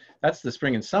 So that's the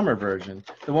spring and summer version.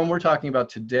 The one we're talking about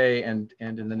today and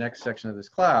in the next section of this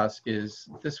class is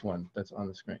this one that's on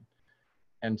the screen.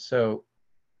 And so,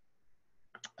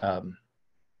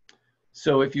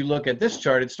 so if you look at this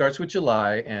chart, it starts with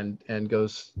July and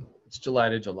goes, it's July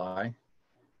to July.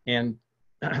 And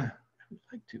I would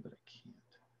like to, but I can't.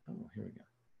 Oh, here we go.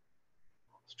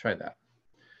 Let's try that.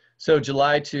 So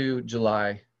July to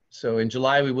July. So in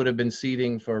July, we would have been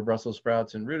seeding for Brussels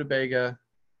sprouts and rutabaga.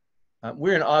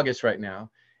 We're in August right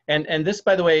now. And this,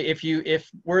 by the way,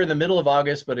 if we're in the middle of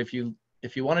August, but if you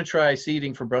if you want to try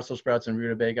seeding for Brussels sprouts and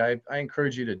rutabaga, I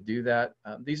encourage you to do that.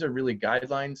 These are really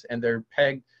guidelines, and they're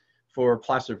pegged for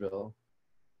Placerville.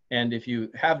 And if you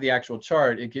have the actual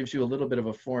chart, it gives you a little bit of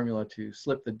a formula to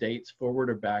slip the dates forward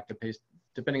or back,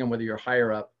 depending on whether you're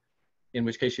higher up, in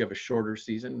which case you have a shorter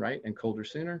season, right, and colder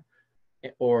sooner,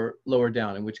 or lower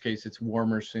down, in which case it's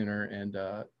warmer sooner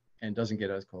and doesn't get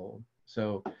as cold.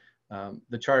 So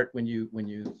the chart, when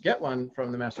you get one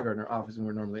from the Master Gardener office, and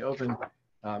we're normally open,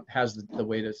 has the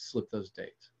way to slip those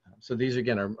dates. So these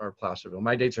again are Placerville.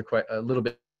 My dates are quite a little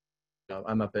bit.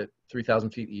 I'm up at 3,000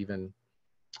 feet even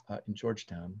in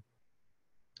Georgetown.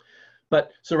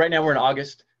 But so right now we're in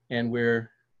August and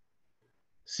we're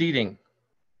seeding,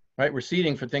 right? We're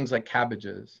seeding for things like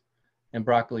cabbages and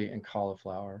broccoli and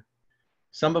cauliflower.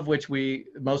 Some of which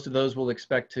most of those will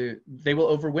expect they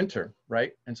will overwinter,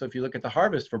 right? And so if you look at the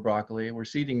harvest for broccoli, we're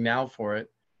seeding now for it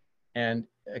and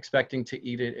expecting to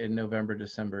eat it in November,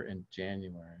 December, and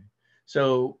January.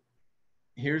 So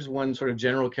here's one sort of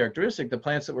general characteristic. The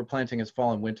plants that we're planting as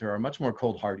fall and winter are much more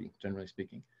cold hardy, generally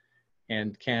speaking,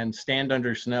 and can stand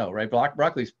under snow, right?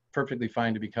 Broccoli is perfectly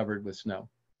fine to be covered with snow.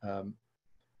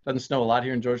 Doesn't snow a lot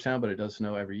here in Georgetown, but it does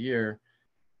snow every year.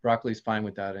 Broccoli is fine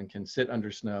with that and can sit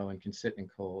under snow and can sit in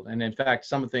cold. And in fact,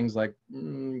 some things like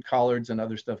collards and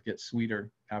other stuff get sweeter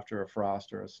after a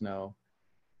frost or a snow.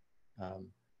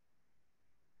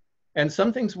 And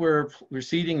some things we're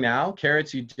seeding now.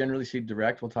 Carrots you generally seed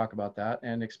direct. We'll talk about that,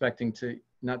 and expecting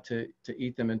not to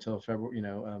eat them until February,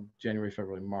 January,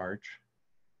 February, March.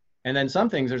 And then some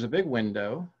things, there's a big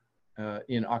window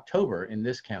in October in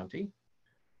this county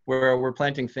where we're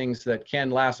planting things that can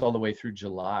last all the way through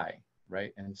July,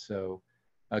 right? And so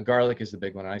garlic is the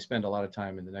big one. And I spend a lot of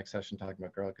time in the next session talking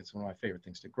about garlic. It's one of my favorite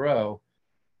things to grow,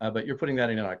 but you're putting that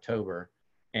in October.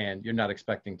 And you're not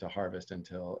expecting to harvest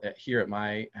until here at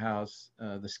my house,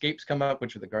 the scapes come up,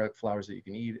 which are the garlic flowers that you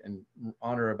can eat, and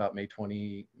on or about May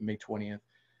 20th.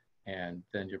 And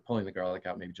then you're pulling the garlic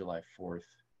out maybe July 4th,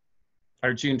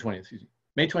 or June 20th, excuse me.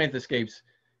 May 20th escapes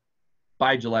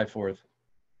by July 4th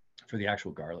for the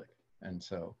actual garlic. And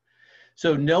so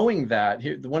knowing that,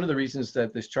 one of the reasons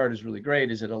that this chart is really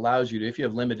great is it allows you to, if you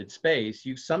have limited space,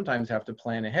 you sometimes have to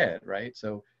plan ahead, right?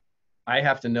 So I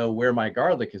have to know where my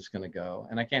garlic is going to go,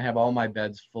 and I can't have all my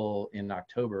beds full in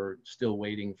October still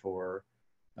waiting for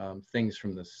things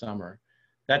from the summer.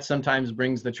 That sometimes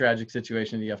brings the tragic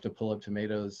situation you have to pull up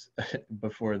tomatoes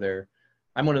before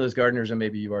I'm one of those gardeners, and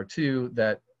maybe you are too,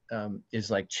 that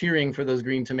is like cheering for those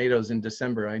green tomatoes in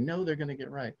December. I know they're going to get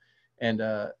ripe, and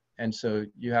so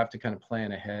you have to kind of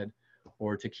plan ahead,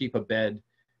 or to keep a bed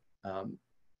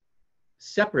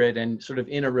separate and sort of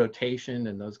in a rotation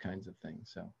and those kinds of things.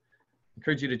 So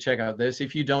encourage you to check out this.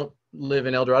 If you don't live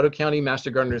in El Dorado County,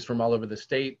 Master Gardeners from all over the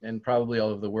state and probably all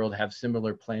over the world have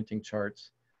similar planting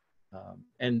charts.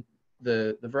 And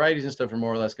the varieties and stuff are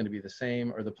more or less going to be the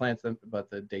same, or the plants, but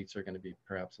the dates are going to be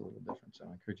perhaps a little different. So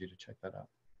I encourage you to check that out.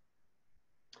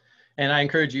 And I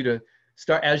encourage you to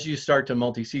start, as you start to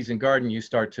multi-season garden, you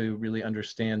start to really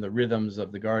understand the rhythms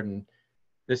of the garden.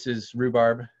 This is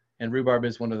rhubarb, and rhubarb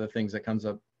is one of the things that comes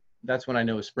up. That's when I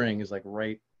know spring is like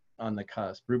right on the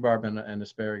cusp. Rhubarb and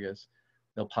asparagus,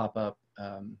 they'll pop up,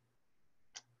 in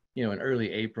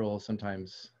early April,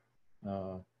 sometimes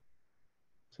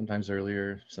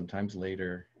earlier, sometimes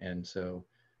later. And so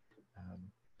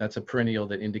that's a perennial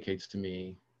that indicates to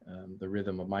me the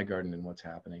rhythm of my garden and what's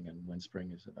happening and when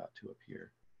spring is about to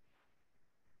appear.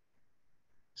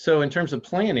 So in terms of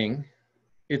planning,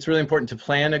 it's really important to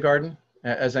plan a garden,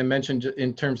 as I mentioned,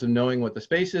 in terms of knowing what the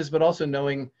space is, but also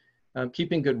knowing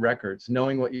keeping good records,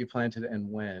 knowing what you planted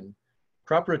and when.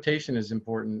 Crop rotation is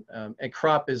important. A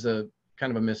crop is a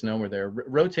kind of a misnomer there.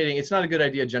 Rotating, it's not a good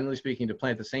idea, generally speaking, to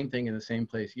plant the same thing in the same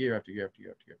place year after year after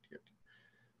year after year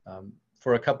after year.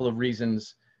 For a couple of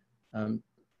reasons.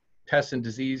 Pests and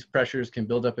disease pressures can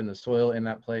build up in the soil in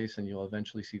that place, and you'll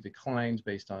eventually see declines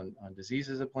based on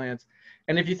diseases of plants.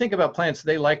 And if you think about plants,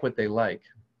 they like what they like,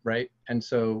 right? And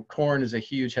so corn is a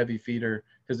huge heavy feeder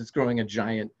because it's growing a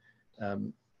giant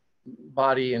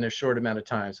body in a short amount of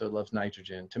time, so it loves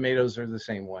nitrogen. Tomatoes are the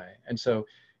same way. And so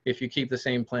if you keep the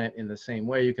same plant in the same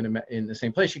way, in the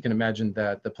same place, you can imagine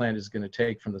that the plant is going to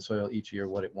take from the soil each year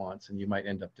what it wants, and you might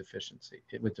end up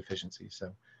with deficiency.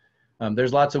 So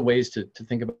there's lots of ways to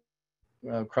think about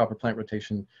crop or plant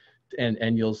rotation,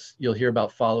 and you'll hear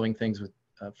about following things with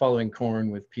following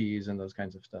corn with peas and those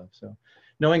kinds of stuff. So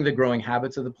knowing the growing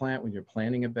habits of the plant when you're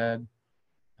planting a bed,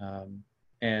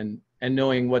 and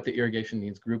knowing what the irrigation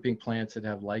needs, grouping plants that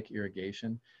have like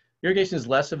irrigation. Irrigation is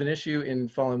less of an issue in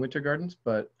fall and winter gardens,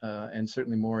 but and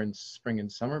certainly more in spring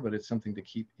and summer, but it's something to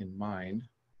keep in mind.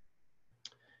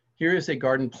 here is a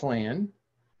garden plan.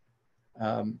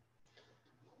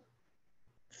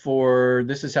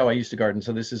 This is how I used to garden.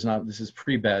 So this is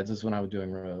pre-beds, this is when I was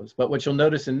doing rows. But what you'll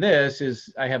notice in this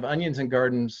is I have onions and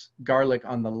garlic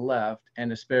on the left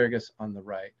and asparagus on the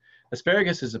right.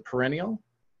 Asparagus is a perennial,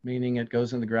 meaning it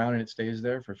goes in the ground and it stays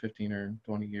there for 15 or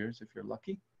 20 years if you're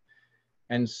lucky.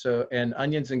 And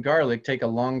onions and garlic take a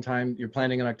long time. You're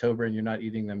planting in October and you're not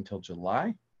eating them until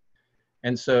July.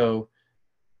 And so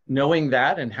knowing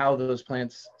that and how those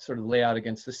plants sort of lay out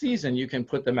against the season, you can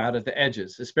put them out at the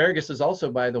edges. Asparagus is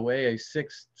also, by the way, a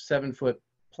 6-7 foot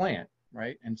plant,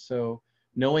 right? And so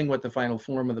knowing what the final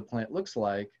form of the plant looks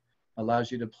like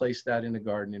allows you to place that in the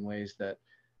garden in ways that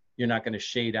you're not going to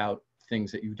shade out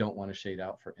things that you don't want to shade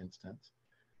out, for instance.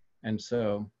 And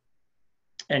so,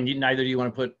 neither do you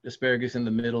want to put asparagus in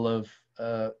the middle of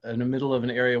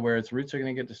an area where its roots are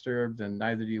going to get disturbed, and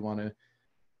neither do you want to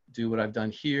do what I've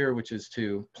done here, which is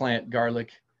to plant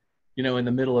garlic, you know, in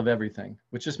the middle of everything,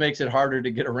 which just makes it harder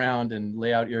to get around and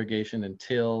lay out irrigation and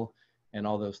till and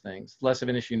all those things. Less of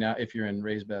an issue now if you're in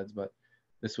raised beds, but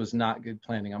this was not good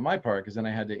planning on my part, because then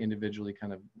I had to individually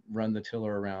kind of run the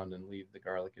tiller around and leave the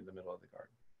garlic in the middle of the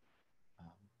garden.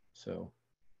 So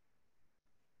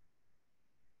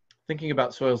thinking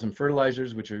about soils and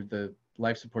fertilizers, which are the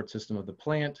life support system of the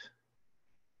plant.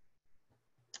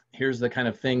 Here's the kind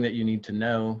of thing that you need to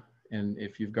know. And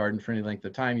if you've gardened for any length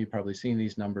of time, you've probably seen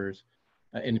these numbers,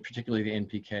 and particularly the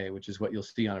NPK, which is what you'll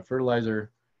see on a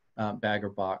fertilizer bag or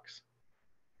box.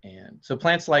 And so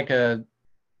plants like a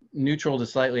neutral to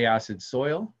slightly acid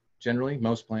soil, generally,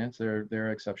 most plants, there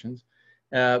are exceptions.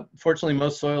 Fortunately,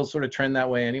 most soils sort of trend that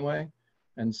way anyway.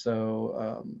 And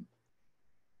so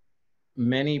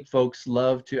many folks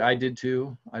love to, I did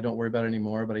too, I don't worry about it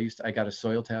anymore, but I got a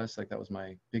soil test. Like that was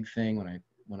my big thing when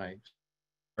I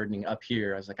gardening up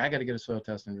here. I was like, I got to get a soil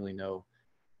test and really know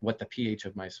what the pH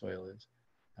of my soil is,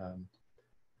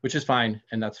 which is fine,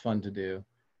 and that's fun to do.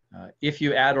 If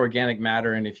you add organic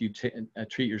matter, and if you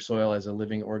treat your soil as a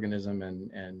living organism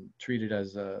and treat it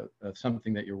as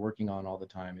something that you're working on all the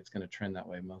time, it's going to trend that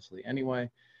way mostly anyway.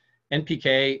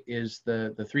 NPK is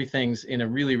the three things in a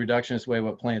really reductionist way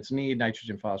what plants need: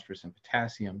 nitrogen, phosphorus, and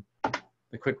potassium.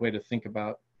 The quick way to think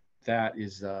about that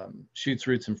is shoots,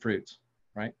 roots, and fruits,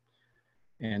 right?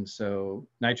 And so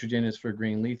nitrogen is for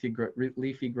green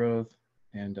leafy growth,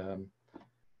 and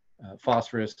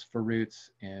phosphorus for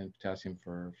roots, and potassium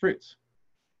for fruits,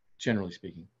 generally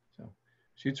speaking. So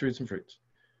shoots, roots, and fruits.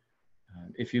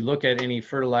 If you look at any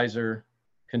fertilizer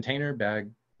container, bag,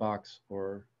 box,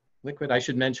 or liquid, I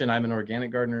should mention I'm an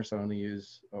organic gardener, so I only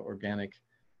use organic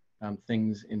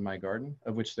things in my garden,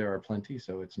 of which there are plenty,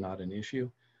 so it's not an issue.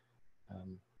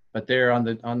 But there on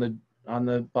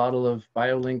the bottle of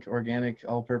BioLink organic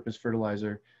all-purpose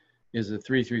fertilizer is a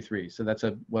 3-3-3. So that's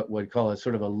what we'd call a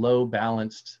sort of a low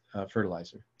balanced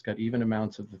fertilizer. It's got even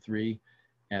amounts of the three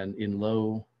and in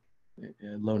low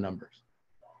numbers.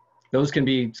 Those can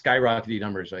be skyrocketing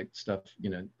numbers, like stuff, you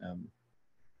know,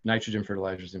 nitrogen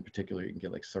fertilizers in particular, you can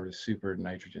get like sort of super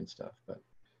nitrogen stuff, but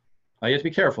you have to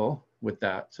be careful with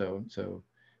that.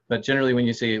 But generally when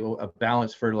you say a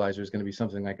balanced fertilizer is going to be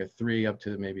something like a 3 up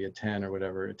to maybe a 10 or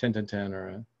whatever, a 10-10-10 or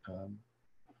a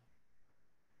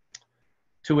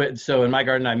to it. So in my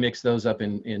garden, I mix those up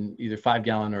in either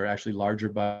 5-gallon or actually larger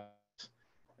buckets,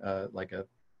 like a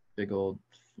big old,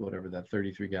 whatever that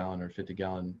 33-gallon or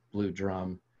 50-gallon blue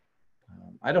drum.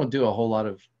 I don't do a whole lot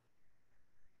of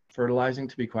fertilizing,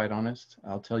 to be quite honest.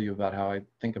 I'll tell you about how I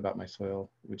think about my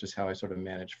soil, which is how I sort of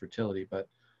manage fertility. But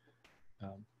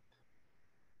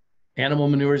animal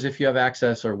manures, if you have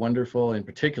access, are wonderful. In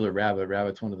particular, rabbit.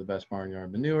 Rabbit's one of the best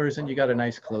barnyard manures, and you got a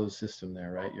nice closed system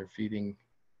there, right? You're feeding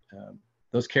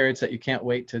those carrots that you can't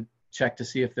wait to check to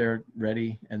see if they're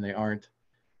ready, and they aren't.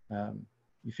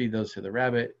 You feed those to the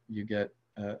rabbit, you get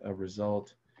a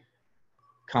result.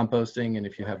 Composting, and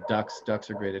if you have ducks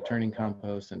are great at turning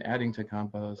compost and adding to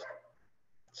compost.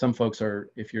 Some folks are,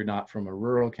 if you're not from a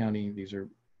rural county,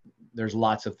 there's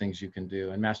lots of things you can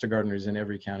do, and master gardeners in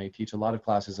every county teach a lot of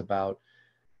classes about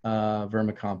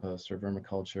vermicompost or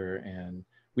vermiculture, and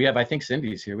we have, I think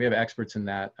Cindy's here, we have experts in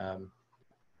that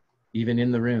even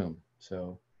in the room.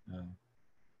 So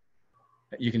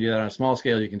you can do that on a small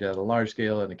scale, you can do that on a large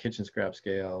scale, and a kitchen scrap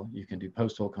scale. You can do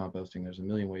post-hole composting. There's a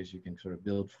million ways you can sort of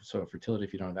build soil fertility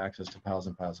if you don't have access to piles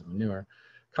and piles of manure.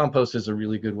 Compost is a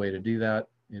really good way to do that.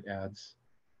 It adds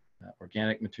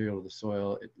organic material to the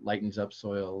soil. It lightens up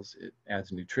soils. It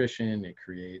adds nutrition. It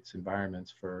creates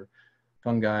environments for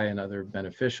fungi and other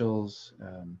beneficials.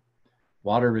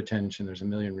 Water retention. There's a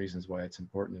million reasons why it's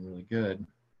important and really good.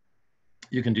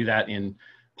 You can do that in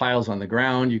piles on the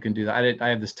ground. You can do that. I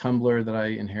have this tumbler that I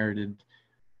inherited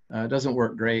It doesn't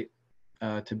work great,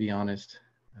 to be honest.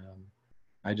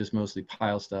 I just mostly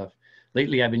pile stuff.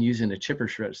 Lately, I've been using a chipper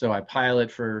shred. So I pile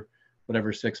it for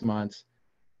whatever, 6 months.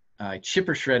 I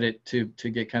chipper shred it to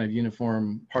get kind of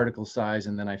uniform particle size,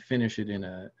 and then I finish it in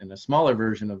a smaller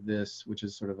version of this, which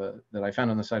is sort of that I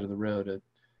found on the side of the road,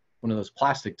 one of those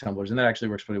plastic tumblers, and that actually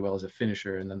works pretty well as a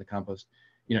finisher. And then the compost,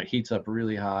 you know, it heats up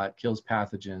really hot, kills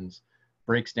pathogens,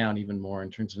 breaks down even more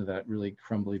and turns into that really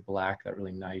crumbly black, that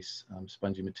really nice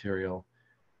spongy material.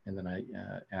 And then I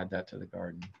add that to the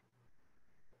garden.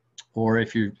 Or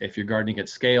if you're gardening at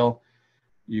scale,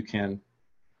 you can,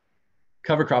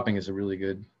 cover cropping is a really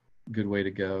good way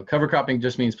to go. Cover cropping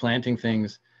just means planting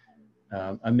things,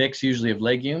 a mix usually of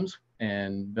legumes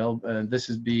and this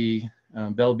is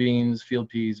bell beans, field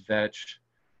peas, vetch,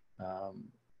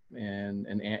 and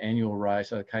an annual rye,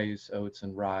 so cayuse, oats,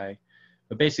 and rye.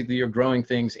 But basically you're growing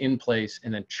things in place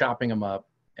and then chopping them up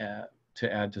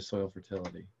to add to soil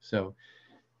fertility. So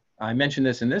I mentioned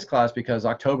this in this class because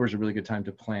October is a really good time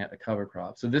to plant a cover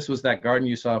crop. So this was that garden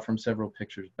you saw from several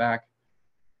pictures back.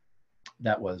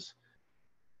 That was,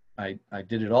 I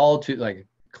did it all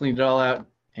cleaned it all out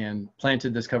and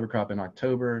planted this cover crop in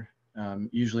October,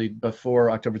 usually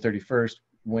before October 31st,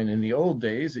 when in the old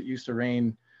days, it used to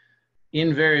rain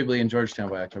invariably in Georgetown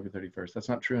by October 31st. That's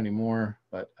not true anymore,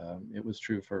 but it was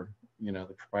true for, you know,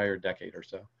 the prior decade or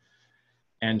so.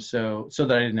 And so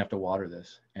that I didn't have to water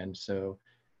this. And so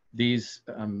these,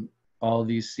 all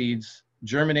these seeds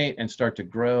germinate and start to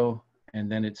grow, and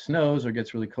then it snows or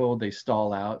gets really cold, they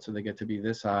stall out. So they get to be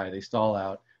this high, they stall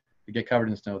out, they get covered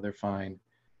in snow, they're fine.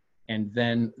 And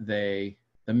then the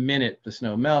minute the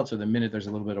snow melts or the minute there's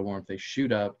a little bit of warmth, they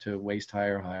shoot up to waist high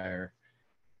or higher.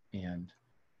 And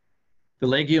the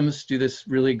legumes do this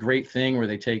really great thing where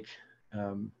they take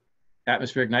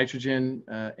atmospheric nitrogen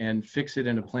and fix it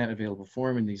in a plant available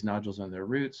form in these nodules on their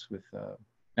roots with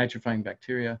nitrifying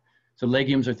bacteria. So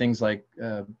legumes are things like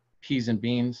peas and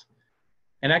beans.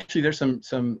 And actually there's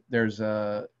there's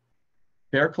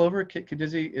bear clover,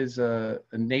 Kidizzi, is a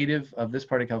native of this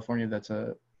part of California that's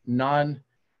a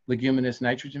non-leguminous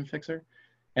nitrogen fixer.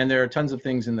 And there are tons of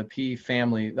things in the pea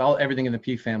family, everything in the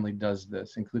pea family does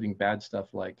this, including bad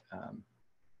stuff like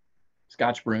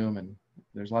Scotch broom, and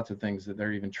there's lots of things that there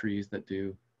are even trees that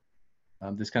do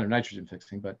this kind of nitrogen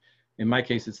fixing. But in my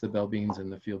case, it's the bell beans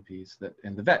and the field peas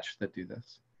and the vetch that do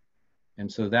this.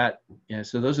 And so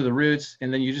so those are the roots.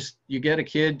 And then you get a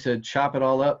kid to chop it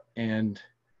all up, and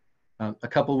a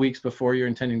couple weeks before you're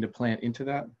intending to plant into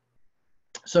that.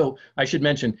 So I should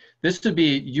mention,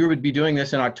 you would be doing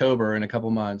this in October in a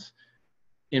couple months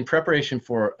in preparation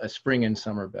for a spring and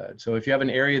summer bed. So if you have an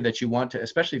area that you want to,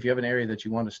 especially if you have an area that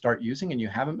you want to start using and you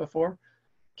haven't before,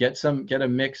 get a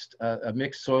mixed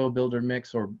soil builder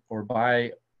mix, or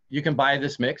you can buy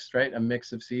this mix, right? A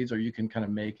mix of seeds, or you can kind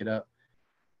of make it up.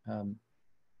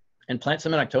 And plant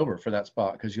some in October for that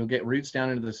spot, because you'll get roots down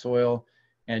into the soil,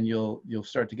 and you'll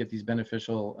start to get these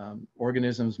beneficial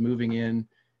organisms moving in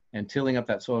and tilling up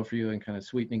that soil for you and kind of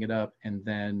sweetening it up. And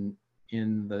then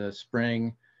in the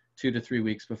spring, 2 to 3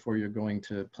 weeks before you're going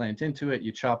to plant into it,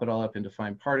 you chop it all up into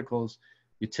fine particles.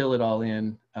 You till it all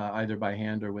in either by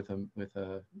hand or with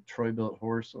a Troy-built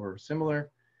horse or similar.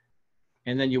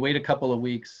 And then you wait a couple of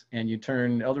weeks, and you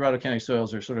turn, El Dorado County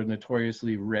soils are sort of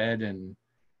notoriously red and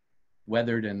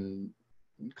weathered and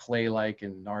clay-like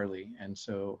and gnarly. And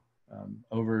so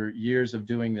over years of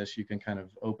doing this, you can kind of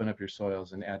open up your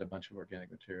soils and add a bunch of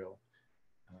organic material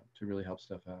to really help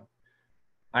stuff out.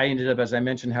 I ended up, as I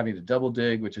mentioned, having to double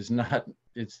dig, which is not,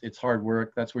 it's hard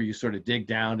work. That's where you sort of dig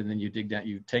down, and then you dig down,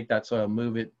 you take that soil,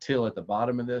 move it, till at the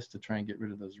bottom of this to try and get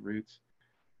rid of those roots.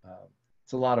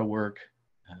 It's a lot of work.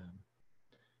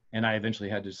 And I eventually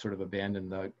had to sort of abandon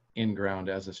the in-ground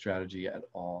as a strategy at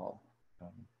all.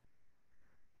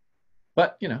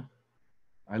 But, you know,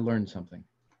 I learned something.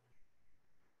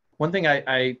 One thing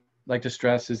I like to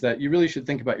stress is that you really should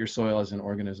think about your soil as an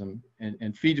organism,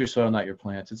 and feed your soil, not your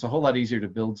plants. It's a whole lot easier to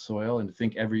build soil and to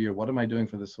think every year, what am I doing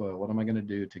for the soil? What am I going to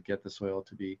do to get the soil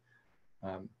to be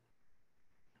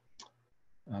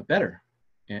better?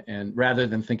 And rather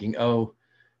than thinking,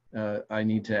 I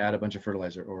need to add a bunch of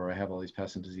fertilizer, or I have all these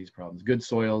pest and disease problems. Good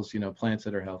soils, you know, plants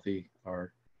that are healthy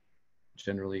are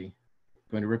generally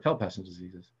going to repel pests and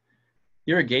diseases.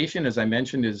 Irrigation, as I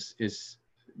mentioned, is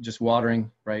just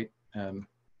watering, right?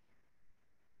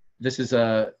 This is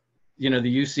the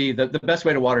UC, the best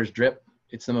way to water is drip.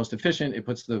 It's the most efficient. It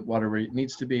puts the water where it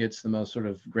needs to be. It's the most sort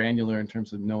of granular in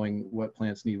terms of knowing what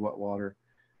plants need what water.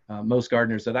 Most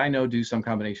gardeners that I know do some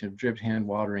combination of drip, hand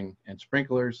watering, and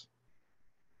sprinklers.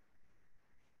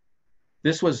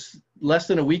 This was less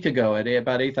than a week ago at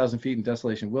about 8,000 feet in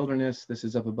Desolation Wilderness. This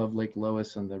is up above Lake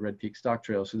Loess on the Red Peak Stock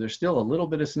Trail. So there's still a little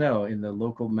bit of snow in the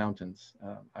local mountains.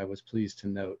 I was pleased to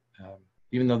note,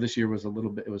 even though this year was a little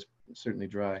bit, it was certainly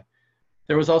dry.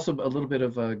 There was also a little bit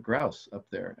of grouse up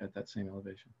there at that same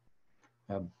elevation.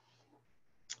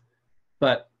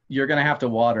 But you're going to have to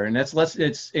water, and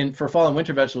it's in for fall and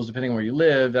winter vegetables, depending on where you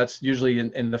live. That's usually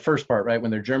in the first part, right,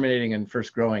 when they're germinating and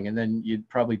first growing, and then you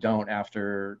probably don't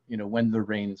after, you know, when the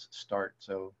rains start,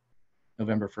 so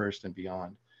November 1st and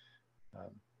beyond.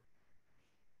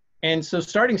 And so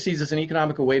starting seeds is an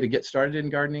economical way to get started in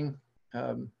gardening.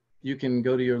 You can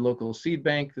go to your local seed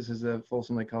bank. This is the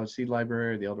Folsom Lake College Seed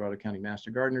Library. The El Dorado County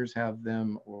Master Gardeners have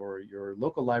them, or your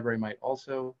local library might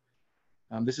also.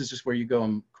 This is just where you go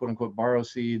and quote unquote borrow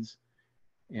seeds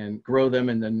and grow them,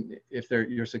 and then if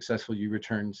you're successful, you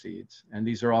return seeds. And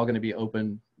these are all going to be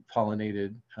open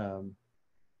pollinated,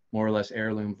 more or less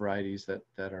heirloom varieties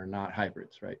that are not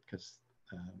hybrids, right? Because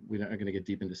we are going to get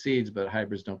deep into seeds, but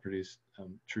hybrids don't produce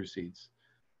true seeds.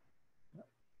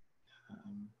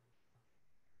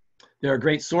 There are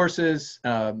great sources.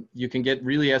 You can get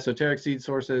really esoteric seed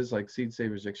sources like Seed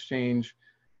Savers Exchange,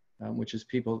 which is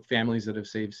families that have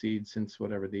saved seeds since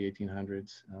whatever, the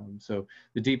 1800s. So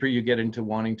the deeper you get into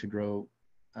wanting to grow,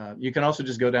 you can also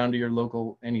just go down to your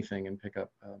local anything and pick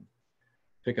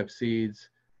up seeds.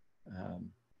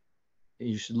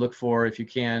 You should look for, if you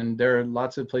can, there are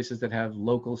lots of places that have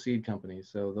local seed companies.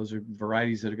 So those are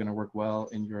varieties that are going to work well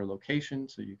in your location.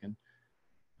 So you can,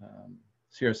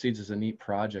 Sierra Seeds is a neat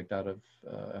project out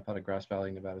of Grass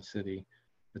Valley, Nevada City,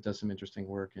 that does some interesting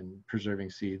work in preserving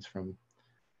seeds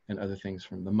and other things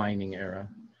from the mining era.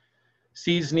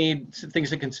 Seeds need things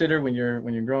to consider when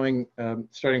you're growing,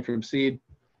 starting from seed: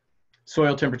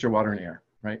 soil, temperature, water, and air,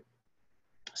 right?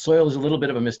 Soil is a little bit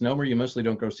of a misnomer. You mostly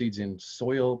don't grow seeds in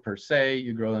soil per se.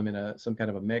 You grow them in some kind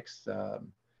of a mix,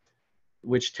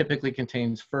 which typically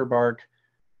contains fir bark,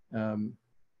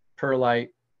 perlite,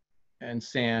 and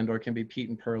sand, or it can be peat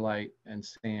and perlite and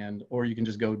sand, or you can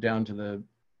just go down to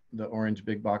the orange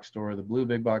big box store or the blue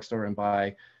big box store and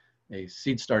buy a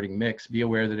seed starting mix. Be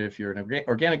aware that if you're an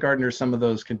organic gardener, some of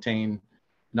those contain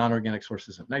non-organic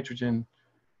sources of nitrogen.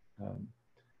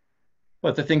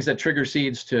 But the things that trigger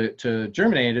seeds to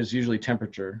germinate is usually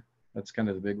temperature. That's kind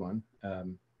of the big one.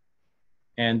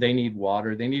 And they need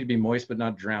water. They need to be moist, but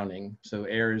not drowning. So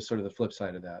air is sort of the flip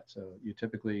side of that. So you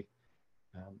typically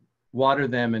water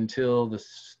them until the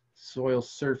soil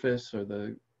surface or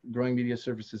the growing media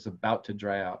surface is about to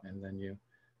dry out, and then you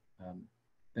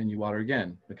water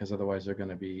again, because otherwise they're going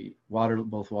to be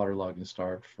both waterlogged and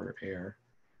starved for air.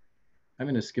 I'm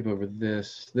going to skip over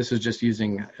this. This is just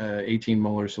using 18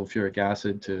 molar sulfuric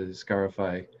acid to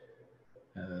scarify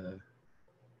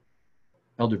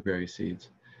elderberry seeds.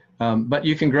 But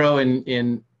you can grow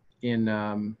in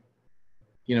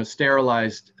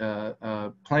sterilized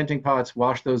planting pots,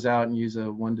 wash those out and use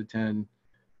a 1 to 10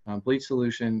 bleach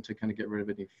solution to kind of get rid of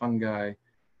any fungi,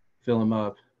 fill them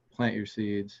up, plant your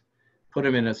seeds. Put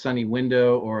them in a sunny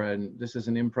window, or this is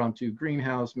an impromptu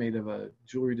greenhouse made of a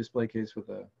jewelry display case with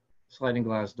a sliding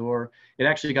glass door. It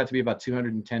actually got to be about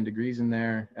 210 degrees in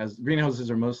there, as greenhouses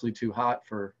are mostly too hot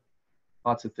for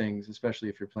lots of things, especially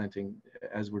if you're planting,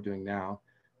 as we're doing now,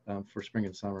 for spring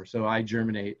and summer. So I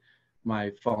germinate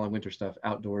my fall and winter stuff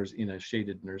outdoors in a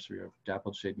shaded nursery, or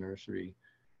dappled shade nursery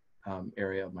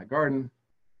area of my garden.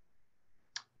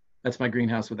 That's my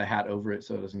greenhouse with a hat over it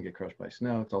so it doesn't get crushed by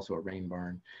snow. It's also a rain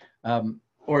barn.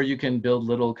 Or you can build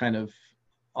little kind of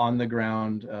on the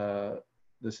ground,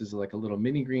 this is like a little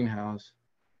mini greenhouse.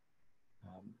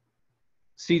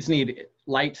 Seeds need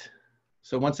light.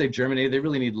 So once they've germinated, they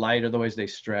really need light, otherwise they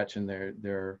stretch and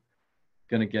they're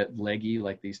gonna get leggy,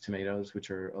 like these tomatoes, which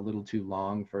are a little too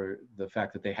long for the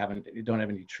fact that they don't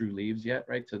have any true leaves yet,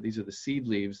 right? So these are the seed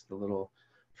leaves, the little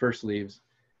first leaves,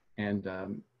 and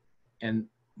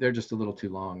they're just a little too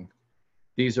long.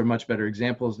 These are much better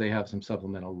examples. They have some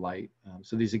supplemental light.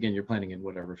 So these, again, you're planting in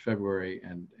whatever, February,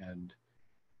 and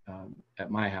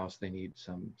at my house, they need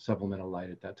some supplemental light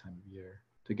at that time of year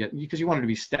to get, because you want it to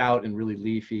be stout and really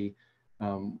leafy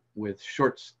with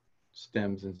short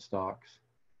stems and stalks.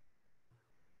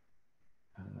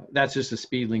 That's just a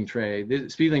speedling tray. The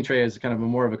speedling tray is kind of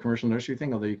more of a commercial nursery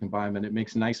thing, although you can buy them, and it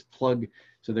makes nice plug.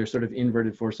 So they're sort of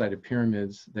inverted four-sided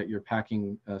pyramids that you're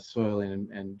packing soil in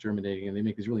and germinating, and they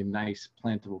make these really nice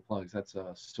plantable plugs. That's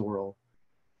a sorrel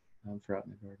for out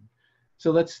in the garden.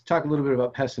 So let's talk a little bit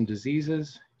about pests and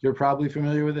diseases. You're probably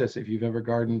familiar with this if you've ever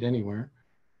gardened anywhere.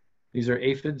 These are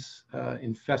aphids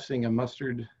infesting a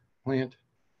mustard plant.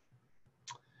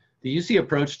 The UC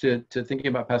approach to thinking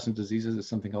about pests and diseases is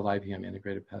something called IPM,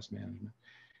 Integrated Pest Management.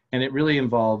 And it really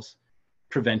involves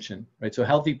prevention, right? So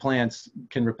healthy plants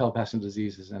can repel pests and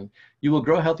diseases, and you will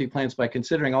grow healthy plants by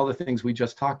considering all the things we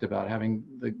just talked about, having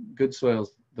the good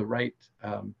soils, the right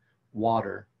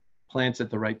water, plants at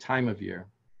the right time of year,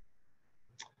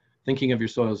 thinking of your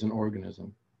soil as an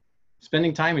organism,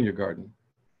 spending time in your garden.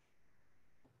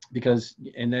 Because,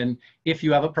 and then if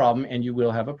you have a problem, and you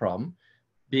will have a problem,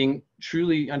 being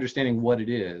truly understanding what it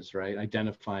is, right?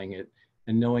 Identifying it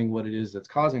and knowing what it is that's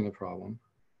causing the problem.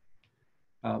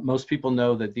 Most people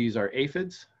know that these are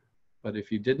aphids, but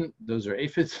if you didn't, those are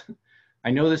aphids. I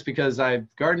know this because I've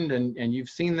gardened and you've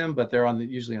seen them, but they're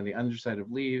usually on the underside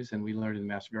of leaves, and we learned in the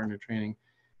Master Gardener training,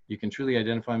 you can truly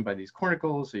identify them by these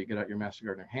cornicles. So you get out your Master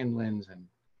Gardener hand lens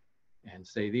and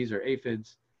say, these are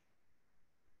aphids.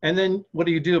 And then what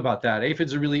do you do about that?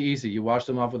 Aphids are really easy. You wash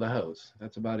them off with a hose.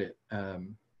 That's about it.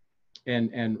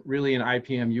 And really in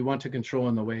IPM, you want to control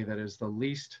in the way that is the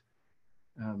least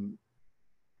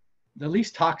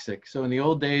toxic. So in the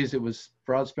old days, it was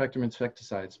broad spectrum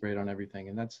insecticide sprayed on everything.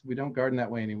 And we don't garden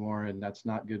that way anymore. And that's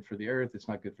not good for the earth. It's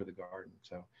not good for the garden.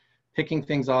 So picking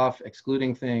things off,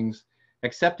 excluding things,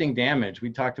 accepting damage. We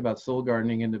talked about soul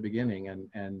gardening in the beginning,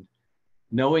 and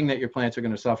knowing that your plants are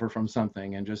going to suffer from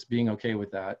something and just being okay with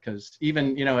that. Because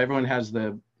even, you know, everyone has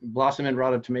the blossom end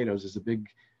rot of tomatoes is a big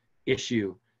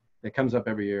issue that comes up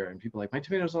every year. And people are like, my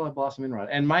tomatoes all have blossom end rot.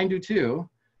 And mine do too.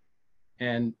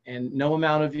 And no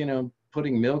amount of, you know,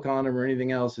 putting milk on them or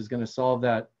anything else is going to solve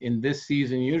that in this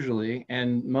season usually.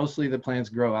 And mostly the plants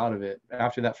grow out of it.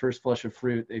 After that first flush of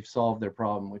fruit, they've solved their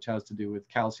problem, which has to do with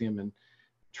calcium and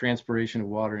transpiration of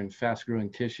water and fast growing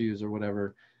tissues or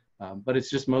whatever. But it's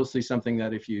just mostly something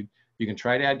that if you can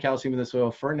try to add calcium in the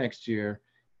soil for next year,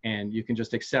 and you can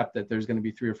just accept that there's going to be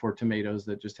 3 or 4 tomatoes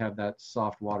that just have that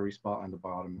soft watery spot on the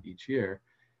bottom each year.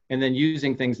 And then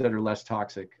using things that are less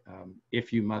toxic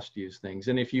if you must use things.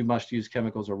 And if you must use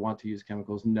chemicals or want to use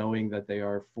chemicals, knowing that they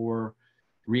are for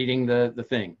reading the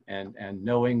thing and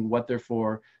knowing what they're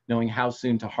for, knowing how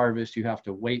soon to harvest, you have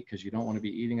to wait because you don't want to be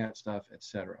eating that stuff,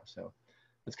 etc. So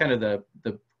that's kind of the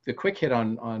quick hit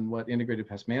on what integrated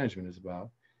pest management is about.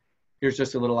 Here's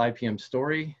just a little IPM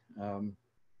story.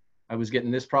 I was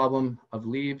getting this problem of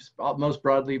leaves, most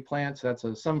broadleaf plants. That's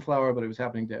a sunflower, but it was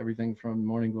happening to everything from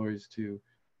morning glories to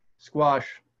squash.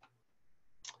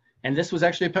 And this was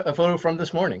actually a photo from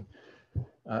this morning.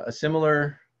 A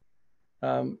similar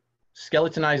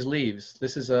skeletonized leaves.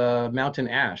 This is a mountain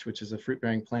ash, which is a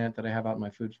fruit-bearing plant that I have out in my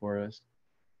food forest.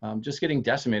 Just getting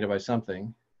decimated by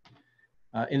something.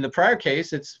 In the prior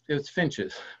case, it's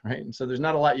finches, right? And so there's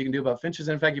not a lot you can do about finches.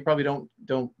 In fact, you probably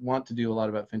don't want to do a lot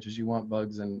about finches. You want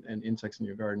bugs and insects in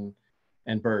your garden,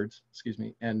 and birds, excuse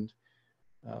me. And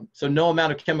so no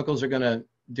amount of chemicals are going to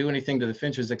do anything to the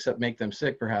finches except make them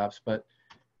sick, perhaps. But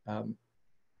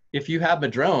if you have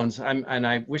madrones, and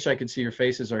I wish I could see your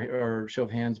faces or show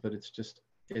of hands, but it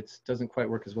doesn't quite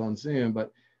work as well in Zoom.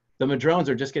 But the madrones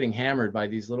are just getting hammered by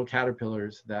these little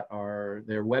caterpillars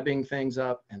they're webbing things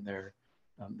up, and they're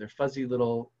fuzzy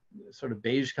little sort of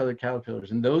beige colored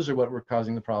caterpillars. And those are what were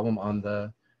causing the problem on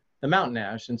the mountain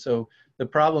ash. And so the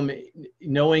problem,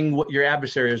 knowing what your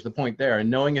adversary is the point there, and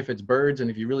knowing if it's birds, and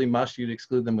if you really must, you'd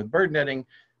exclude them with bird netting,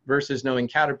 versus knowing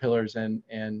caterpillars and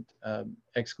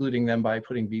excluding them by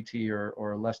putting BT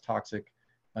or less toxic,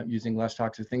 using less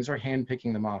toxic things, or hand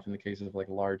picking them off in the case of like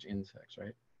large insects,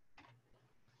 right?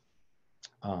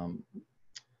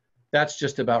 That's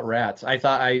just about rats. I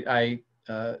thought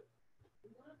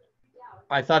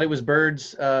it was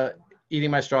birds eating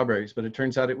my strawberries, but it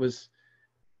turns out it was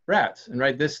rats. And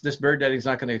right, this bird netting is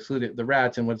not going to exclude the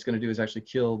rats, and what it's going to do is actually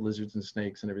kill lizards and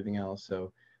snakes and everything else.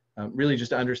 So really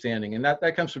just understanding, and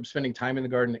that comes from spending time in the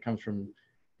garden. It comes from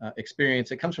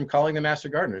experience. It comes from calling the master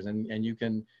gardeners, and you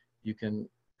can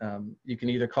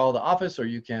either call the office, or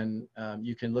you can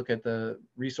look at the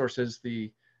resources,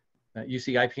 the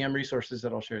UC IPM resources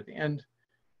that I'll share at the end.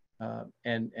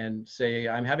 And say,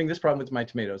 I'm having this problem with my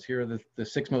tomatoes. Here are the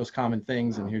 6 most common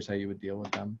things, and here's how you would deal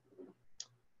with them.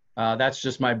 That's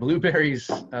just my blueberries,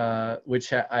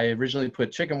 which I originally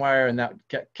put chicken wire, and that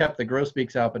kept the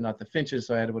grosbeaks out, but not the finches.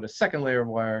 So I had to put a second layer of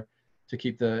wire to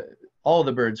keep all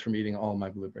the birds from eating all my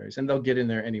blueberries. And they'll get in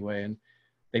there anyway, and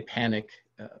they panic,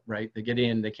 right? They get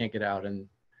in, they can't get out, and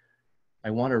I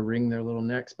want to wring their little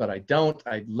necks, but I don't.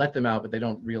 I let them out, but they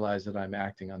don't realize that I'm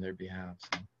acting on their behalf.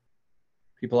 So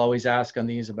people always ask on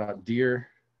these about deer.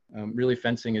 Really,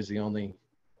 fencing is the only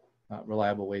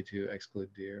reliable way to exclude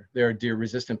deer. There are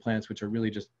deer-resistant plants, which are really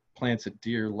just plants that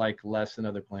deer like less than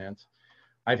other plants.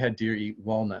 I've had deer eat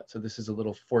walnut, so this is a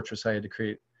little fortress I had to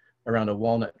create around a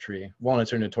walnut tree.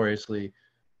 Walnuts are notoriously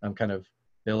kind of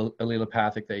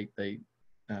allelopathic. They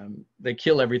they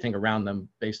kill everything around them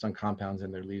based on compounds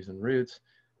in their leaves and roots.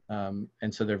 And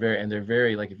so they're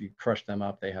very, like if you crush them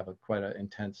up, they have quite an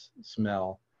intense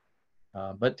smell.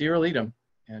 But deer will eat them.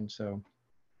 And so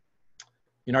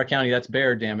in our county, that's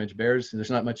bear damage. Bears,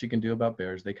 there's not much you can do about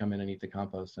bears. They come in and eat the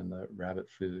compost and the rabbit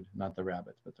food, not the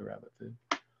rabbits, but the rabbit food.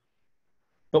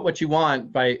 But what you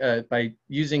want by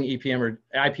using EPM or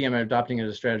IPM and adopting it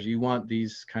as a strategy, you want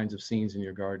these kinds of scenes in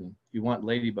your garden. You want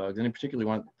ladybugs, and in particular, you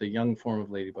want the young form of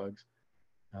ladybugs,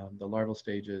 the larval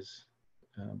stages,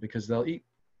 because they'll eat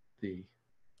the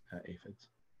aphids.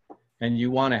 And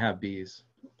you want to have bees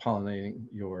pollinating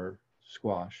your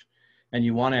squash. And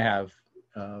you want to have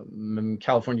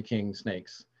California king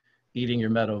snakes eating your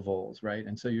meadow voles, right?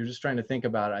 And so you're just trying to think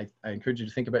about, I encourage you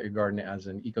to think about your garden as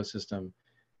an ecosystem.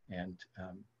 And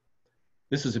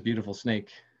this is a beautiful snake,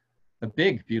 a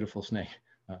big, beautiful snake.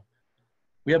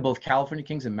 We have both California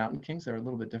kings and mountain kings. They're a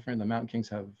little bit different. The mountain kings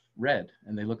have red,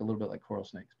 and they look a little bit like coral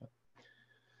snakes. But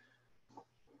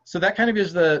so that kind of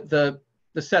is the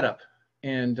setup.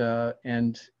 And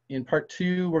in part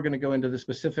 2, we're going to go into the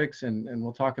specifics, and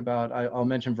we'll talk about, I'll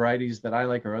mention varieties that I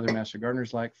like or other master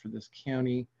gardeners like for this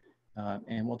county.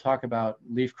 And we'll talk about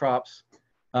leaf crops.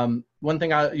 One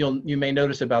thing you may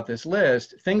notice about this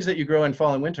list, things that you grow in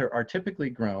fall and winter are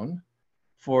typically grown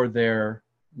for their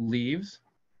leaves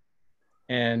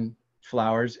and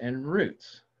flowers and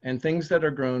roots. And things that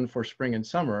are grown for spring and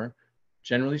summer,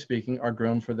 generally speaking, are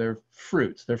grown for their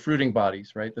fruits, their fruiting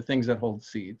bodies, right? The things that hold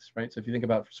seeds, right? So if you think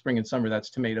about spring and summer, that's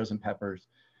tomatoes and peppers.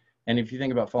 And if you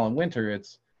think about fall and winter,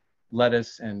 it's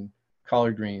lettuce and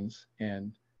collard greens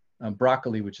and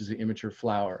broccoli, which is the immature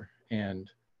flower,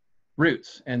 and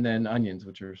roots, and then onions,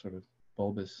 which are sort of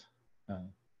bulbous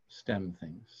stem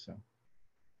things. So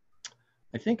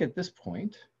I think at this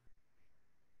point,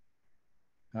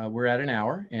 we're at an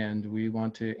hour and we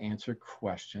want to answer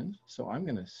questions. So I'm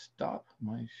going to stop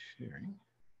my sharing.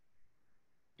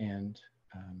 And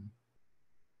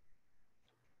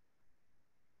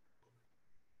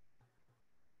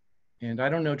I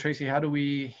don't know, Tracy, how do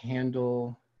we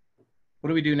handle, what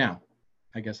do we do now?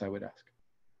 I guess I would ask.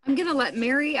 I'm going to let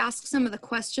Mary ask some of the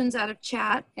questions out of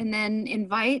chat, and then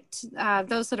invite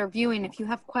those that are viewing, if you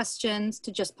have questions,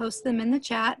 to just post them in the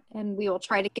chat and we will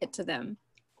try to get to them.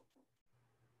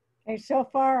 Okay, so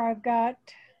far I've got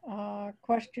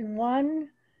question 1.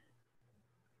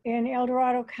 In El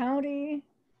Dorado County,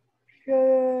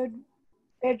 should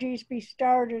veggies be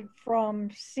started from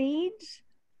seeds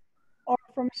or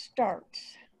from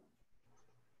starts?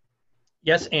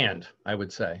 Yes, and I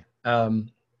would say.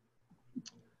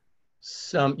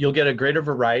 You'll get a greater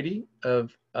variety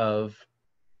of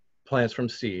plants from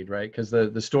seed, right? Because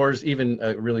the stores, even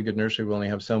a really good nursery, will only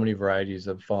have so many varieties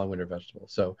of fall and winter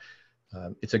vegetables. So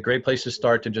it's a great place to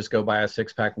start, to just go buy a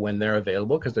 6-pack when they're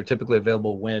available, because they're typically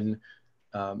available when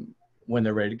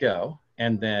they're ready to go.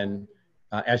 And then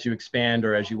as you expand,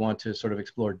 or as you want to sort of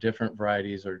explore different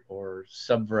varieties or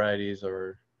sub varieties,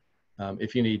 or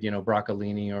if you need,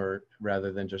 broccolini, or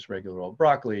rather than just regular old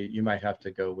broccoli, you might have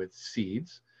to go with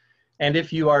seeds. And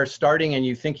if you are starting and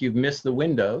you think you've missed the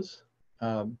windows,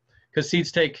 because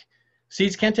seeds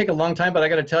can take a long time, but I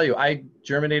got to tell you, I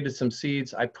germinated some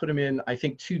seeds. I put them in, I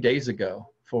think 2 days ago,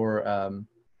 for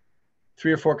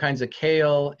 3 or 4 kinds of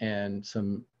kale and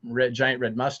some giant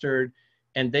red mustard,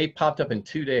 and they popped up in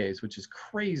 2 days, which is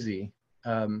crazy.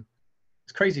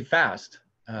 It's crazy fast.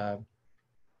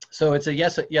 So it's a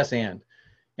yes and.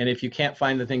 And if you can't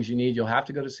find the things you need, you'll have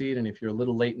to go to seed. And if you're a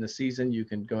little late in the season, you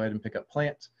can go ahead and pick up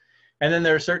plants. And then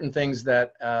there are certain things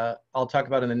that I'll talk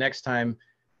about in the next time.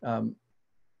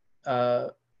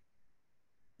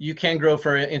 You can grow,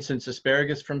 for instance,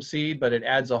 asparagus from seed, but it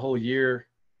adds a whole year.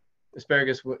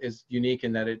 Asparagus is unique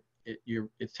in that it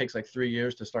takes like 3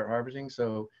 years to start harvesting.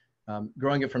 So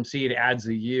growing it from seed adds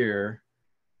a year,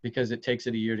 because it takes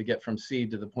it a year to get from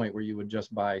seed to the point where you would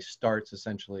just buy starts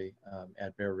essentially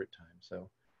at bare root time.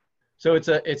 So it's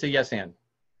a yes and,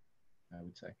 I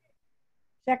would say.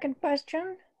 Second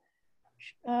question.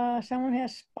 Someone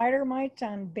has spider mites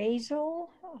on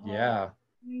basil. Yeah.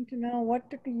 Need to know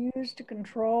what to use to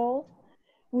control.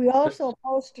 We also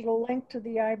posted a link to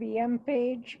the IBM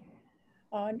page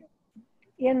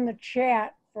in the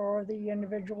chat for the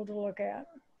individual to look at.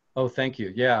 Oh, thank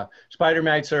you. Yeah, spider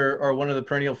mites are one of the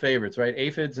perennial favorites, right?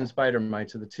 Aphids and spider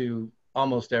mites are the two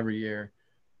almost every year.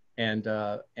 And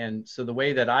so the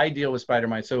way that I deal with spider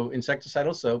mites, so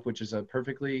insecticidal soap, which is a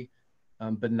perfectly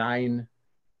benign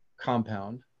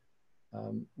compound,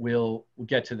 will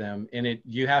get to them, and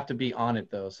you have to be on it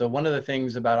though. So one of the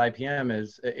things about IPM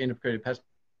is integrated pest,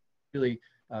 really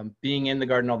being in the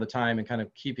garden all the time and kind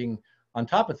of keeping on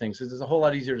top of things. Because it's a whole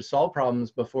lot easier to solve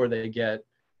problems before they get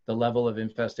the level of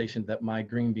infestation that my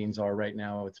green beans are right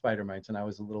now with spider mites, and I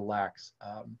was a little lax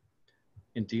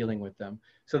in dealing with them.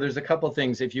 So there's a couple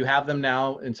things. If you have them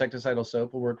now, insecticidal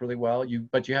soap will work really well.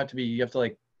 But you have to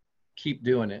like keep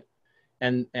doing it.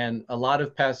 And a lot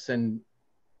of pests and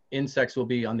insects will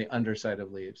be on the underside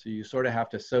of leaves. So you sort of have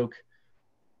to soak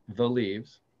the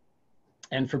leaves.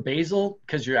 And for basil,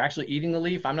 because you're actually eating the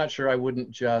leaf, I'm not sure I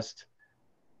wouldn't just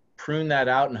prune that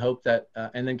out and hope that,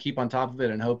 and then keep on top of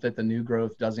it and hope that the new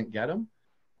growth doesn't get them,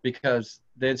 because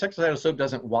the insecticidal soap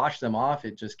doesn't wash them off,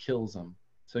 it just kills them.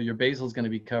 So your basil is going to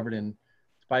be covered in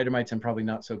spider mites and probably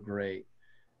not so great.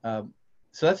 So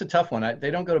that's a tough one.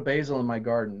 They don't go to basil in my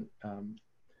garden.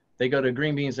 They go to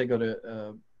green beans, they go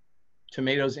to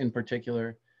tomatoes in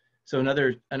particular. So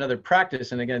another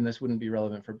practice, and again, this wouldn't be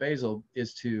relevant for basil,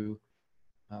 is to,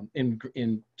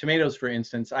 in tomatoes, for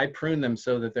instance, I prune them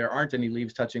so that there aren't any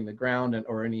leaves touching the ground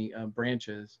or any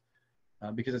branches,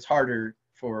 because it's harder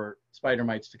for spider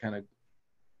mites to kind of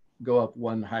go up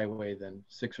one highway than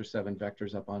 6 or 7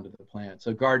 vectors up onto the plant.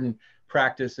 So garden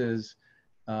practices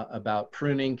about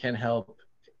pruning can help,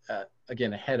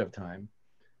 again, ahead of time.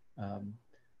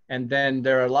 And then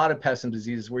there are a lot of pests and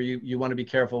diseases where you want to be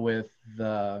careful with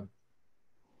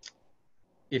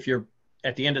if you're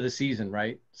at the end of the season,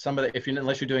 right?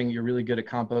 Unless you're really good at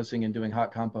composting and doing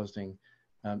hot composting,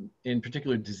 in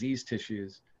particular disease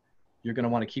tissues, you're going to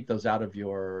want to keep those out of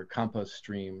your compost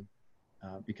stream,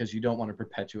 because you don't want to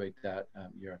perpetuate that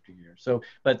year after year. So,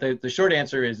 but the short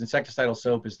answer is insecticidal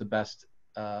soap is the best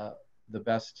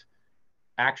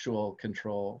actual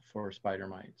control for spider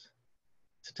mites.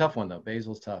 It's a tough one though.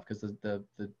 Basil's tough because the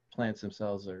plants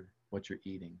themselves are what you're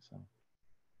eating. So.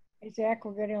 Hey, Zach,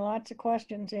 we're getting lots of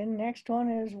questions in. Next one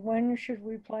is, when should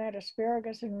we plant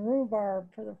asparagus and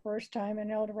rhubarb for the first time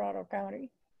in El Dorado County?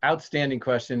 Outstanding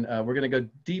question. We're going to go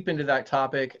deep into that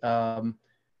topic.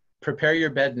 Prepare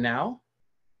your bed now.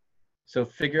 So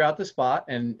figure out the spot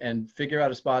and figure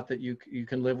out a spot that you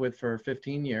can live with for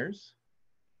 15 years.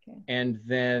 Okay. And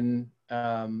then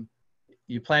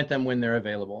you plant them when they're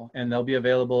available, and they'll be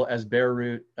available as bare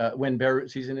root when bare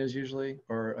root season is usually,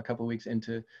 or a couple of weeks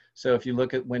into. So if you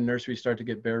look at when nurseries start to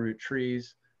get bare root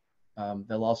trees,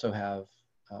 they'll also have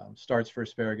starts for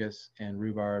asparagus and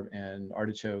rhubarb and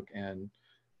artichoke and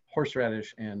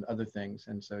horseradish and other things.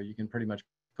 And so you can pretty much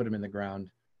put them in the ground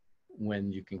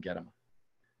when you can get them.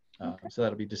 Okay. So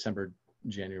that'll be December,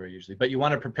 January usually. But you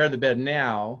want to prepare the bed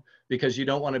now, because you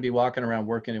don't want to be walking around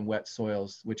working in wet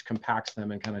soils, which compacts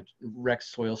them and kind of wrecks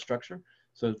soil structure.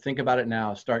 So think about it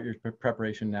now, start your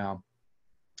preparation now.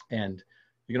 And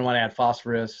you're going to want to add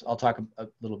phosphorus. I'll talk a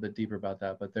little bit deeper about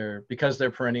that, but because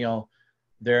they're perennial,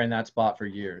 they're in that spot for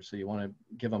years. So you want to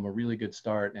give them a really good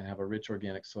start and have a rich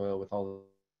organic soil with all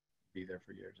be there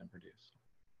for years and produce.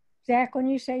 Zach, when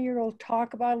you say you'll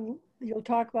talk about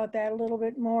that a little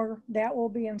bit more, that will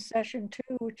be in session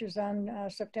 2, which is on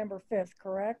September 5th,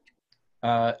 correct?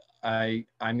 I'm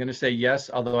going to say yes,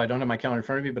 although I don't have my calendar in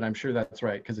front of me, but I'm sure that's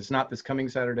right, because it's not this coming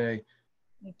Saturday.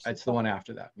 It's the one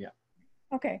after that. Yeah.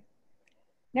 Okay.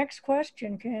 Next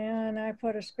question. Can I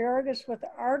put asparagus with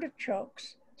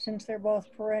artichokes, since they're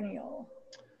both perennial?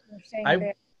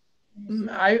 I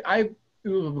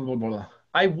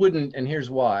wouldn't, and here's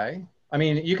why. I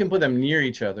mean, you can put them near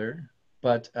each other,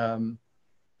 but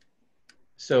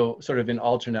so sort of in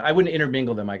alternate. I wouldn't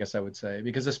intermingle them, I guess I would say,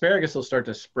 because asparagus will start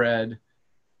to spread,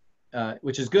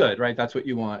 which is good, right? That's what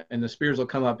you want. And the spears will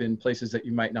come up in places that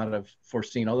you might not have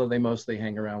foreseen, although they mostly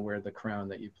hang around where the crown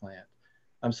that you plant.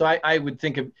 So I would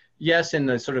think of, yes, in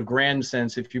the sort of grand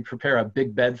sense, if you prepare a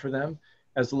big bed for them,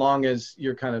 as long as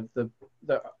you're kind of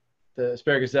the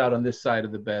asparagus out on this side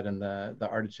of the bed and the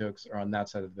artichokes are on that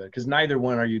side of the bed, because neither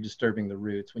one are you disturbing the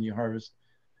roots. When you harvest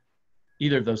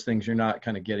either of those things, you're not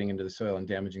kind of getting into the soil and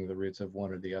damaging the roots of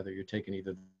one or the other. You're taking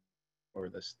either or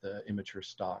the immature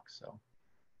stalk. So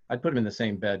I'd put them in the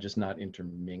same bed, just not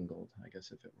intermingled, I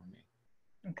guess, if it were me.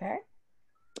 Okay.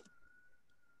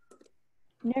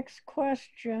 Next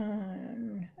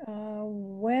question.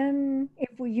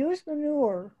 If we use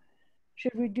manure,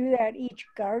 should we do that each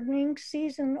gardening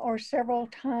season or several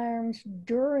times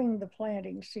during the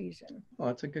planting season? Well,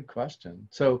 that's a good question.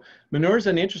 So manure is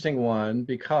an interesting one,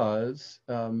 because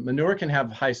manure can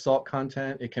have high salt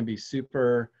content. It can be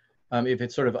super, if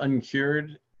it's sort of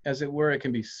uncured, as it were, it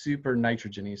can be super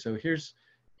nitrogen-y. So here's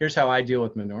how I deal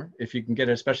with manure. If you can get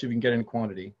it, especially if you can get it in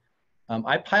quantity,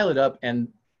 I pile it up, and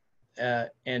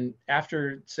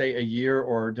after, say, a year,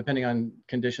 or depending on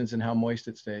conditions and how moist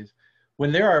it stays,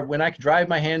 when I drive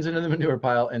my hands into the manure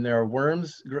pile and there are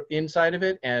worms inside of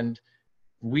it and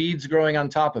weeds growing on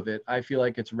top of it, I feel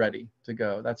like it's ready to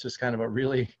go. That's just kind of a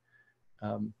really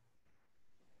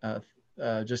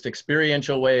just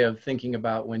experiential way of thinking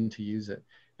about when to use it.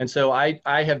 And so I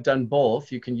have done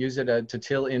both. You can use it to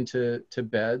till into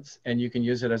beds, and you can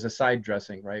use it as a side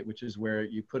dressing, right? Which is where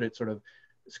you put it sort of,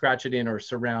 scratch it in or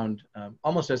surround,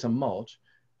 almost as a mulch.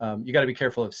 You got to be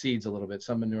careful of seeds a little bit.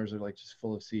 Some manures are like just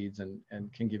full of seeds and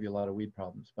can give you a lot of weed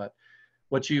problems. But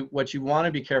what you want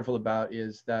to be careful about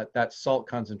is that salt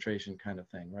concentration kind of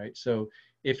thing, right? So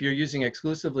if you're using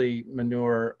exclusively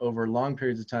manure over long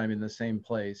periods of time in the same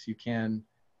place, you can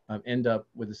end up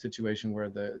with a situation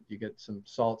where you get some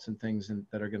salts and things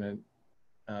that are going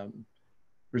to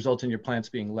result in your plants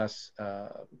being less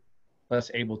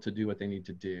able to do what they need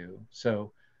to do.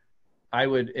 So I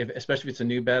would, especially if it's a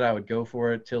new bed, I would go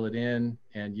for it, till it in,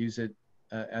 and use it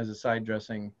as a side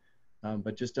dressing,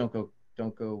 but just don't go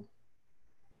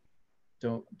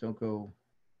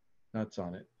nuts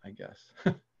on it, I guess.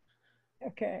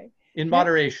 Okay. In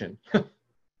moderation.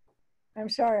 I'm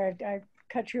sorry, I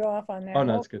cut you off on that. Oh,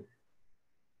 no, that's good.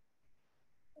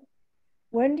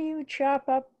 When do you chop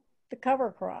up the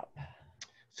cover crop?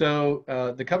 So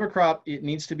the cover crop, it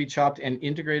needs to be chopped and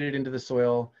integrated into the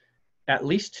soil at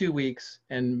least 2 weeks,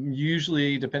 and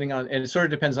usually depending on, and it sort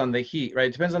of depends on the heat, right?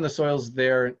 It depends on the soils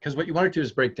there, because what you want to do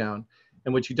is break down,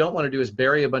 and what you don't want to do is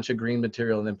bury a bunch of green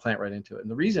material and then plant right into it. And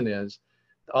the reason is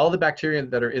all the bacteria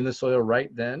that are in the soil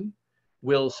right then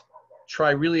will try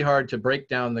really hard to break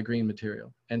down the green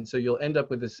material. And so you'll end up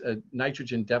with this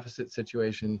nitrogen deficit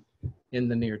situation in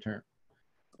the near term.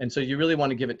 And so you really want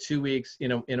to give it 2 weeks,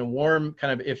 in a warm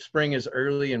kind of, if spring is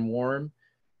early and warm,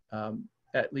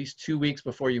 at least 2 weeks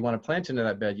before you want to plant into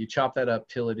that bed, you chop that up,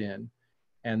 till it in,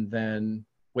 and then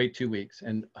wait 2 weeks.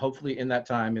 And hopefully in that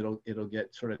time, it'll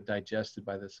get sort of digested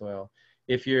by the soil.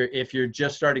 If you're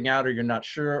just starting out, or you're not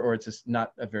sure, or it's just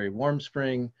not a very warm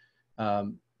spring,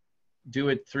 do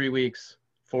it 3 weeks,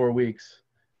 4 weeks,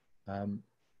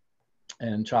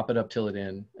 and chop it up, till it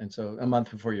in. And so a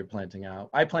month before you're planting out.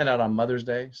 I plant out on Mother's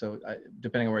Day. So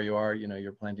depending on where you are,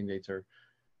 your planting dates are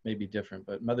maybe different,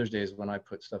 but Mother's Day is when I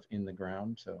put stuff in the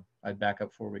ground. So I'd back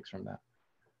up 4 weeks from that,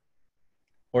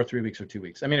 or 3 weeks or 2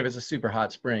 weeks. I mean, if it's a super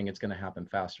hot spring, it's going to happen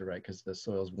faster, right? Because the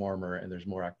soil's warmer and there's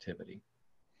more activity.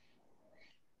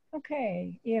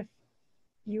 Okay, if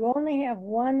you only have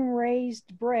one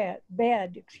raised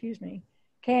bed,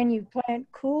 can you plant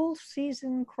cool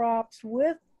season crops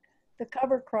with the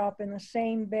cover crop in the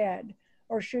same bed,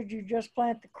 or should you just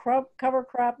plant the cover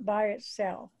crop by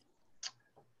itself?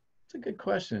 That's a good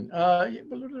question.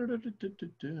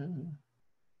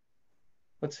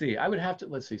 Let's see, I would have to,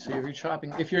 let's see. So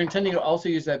if you're intending to also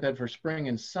use that bed for spring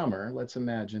and summer, let's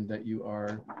imagine that you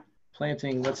are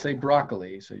planting, let's say,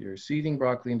 broccoli. So you're seeding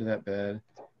broccoli into that bed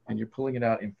and you're pulling it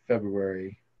out in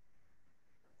February.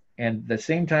 And the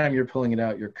same time you're pulling it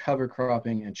out, you're cover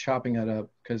cropping and chopping it up,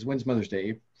 because when's Mother's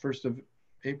Day? 1st of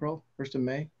April, 1st of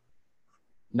May,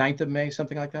 9th of May,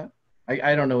 something like that.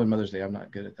 I don't know when Mother's Day, I'm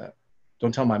not good at that.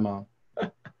 Don't tell my mom.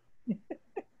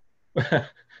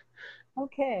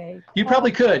 Okay. You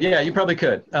probably could, yeah, you probably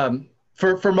could.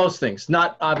 For most things,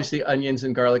 not obviously onions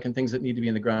and garlic and things that need to be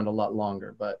in the ground a lot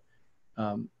longer, but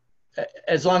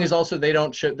as long as also they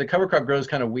don't, the cover crop grows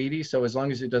kind of weedy, so as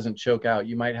long as it doesn't choke out,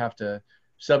 you might have to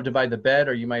subdivide the bed,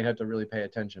 or you might have to really pay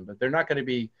attention, but they're not going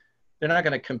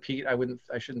to compete. I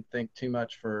shouldn't think too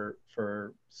much for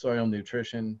soil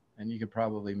nutrition, and you could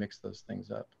probably mix those things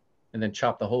up and then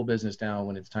chop the whole business down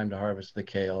when it's time to harvest the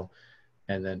kale,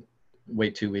 and then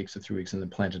wait 2 weeks or 3 weeks and then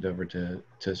plant it over to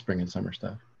spring and summer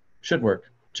stuff. Should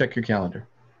work. Check your calendar.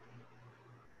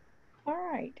 All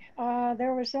right.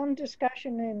 There was some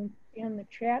discussion in the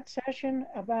chat session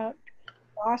about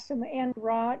blossom end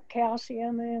rot,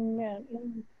 calcium,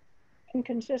 and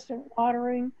inconsistent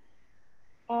watering.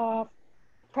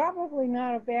 Probably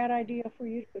not a bad idea for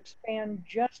you to expand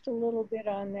just a little bit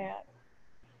on that.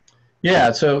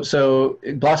 Yeah, so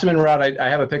blossom end rot, I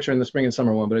have a picture in the spring and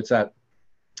summer one, but it's that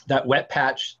wet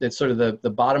patch that's sort of the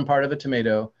bottom part of a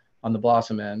tomato on the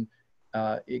blossom end.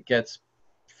 It gets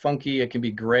funky, it can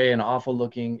be gray and awful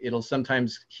looking. It'll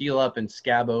sometimes heal up and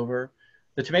scab over.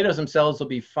 The tomatoes themselves will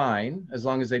be fine as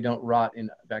long as they don't rot in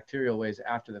bacterial ways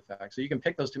after the fact. So you can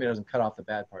pick those tomatoes and cut off the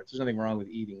bad parts. There's nothing wrong with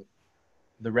eating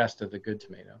the rest of the good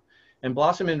tomato. And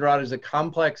blossom end rot is a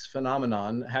complex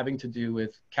phenomenon having to do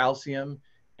with calcium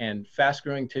and fast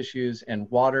growing tissues and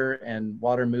water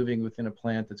moving within a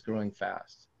plant that's growing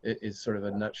fast. It is sort of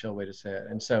a nutshell way to say it.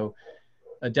 And so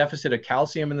a deficit of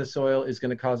calcium in the soil is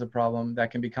going to cause a problem that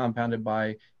can be compounded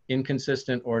by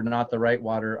inconsistent or not the right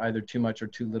water, either too much or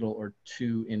too little or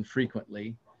too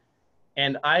infrequently.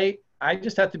 And I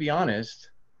just have to be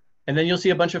honest. And then you'll see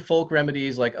a bunch of folk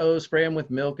remedies like, oh, spray them with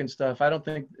milk and stuff. I don't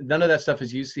think, none of that stuff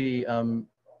is UC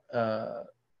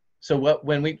So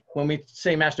when we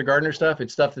say Master Gardener stuff,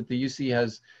 it's stuff that the UC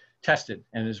has tested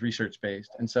and is research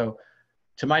based. And so,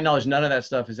 to my knowledge, none of that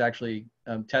stuff is actually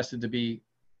tested to be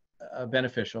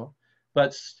beneficial,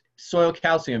 but soil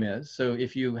calcium is. So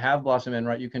if you have blossom end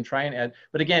rot, you can try and add,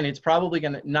 but again, it's probably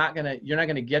you're not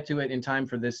gonna get to it in time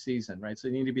for this season, right? So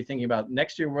you need to be thinking about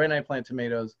next year when I plant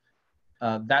tomatoes,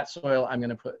 that soil I'm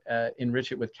gonna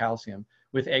enrich it with calcium,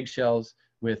 with eggshells,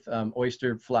 with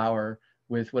oyster flour,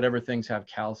 with whatever things have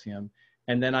calcium.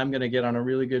 And then I'm gonna get on a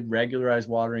really good regularized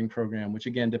watering program, which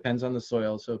again, depends on the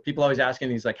soil. So people always asking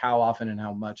these like how often and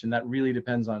how much, and that really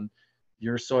depends on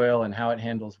your soil and how it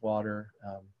handles water.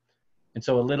 And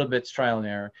so a little bit's trial and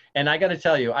error. And I got to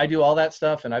tell you, I do all that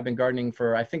stuff, and I've been gardening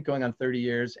for, I think, going on 30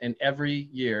 years. And every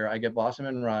year I get blossom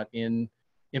and rot in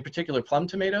particular plum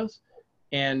tomatoes.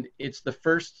 And it's the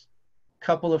first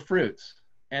couple of fruits.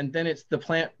 And then the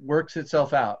plant works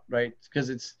itself out, right?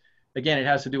 Because again, it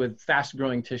has to do with fast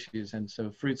growing tissues. And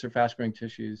so fruits are fast growing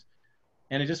tissues.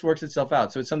 And it just works itself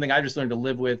out. So it's something I just learned to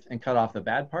live with and cut off the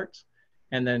bad parts.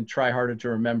 And then try harder to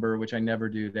remember, which I never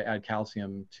do, to add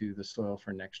calcium to the soil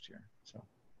for next year. So.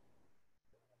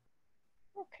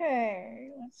 Okay,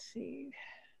 let's see.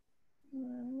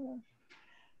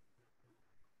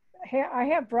 I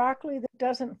have broccoli that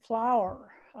doesn't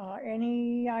flower.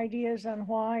 Any ideas on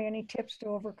why? Any tips to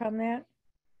overcome that?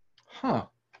 Huh.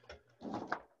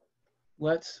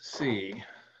 Let's see.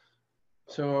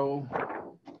 So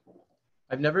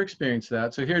I've never experienced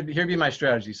that. So here be my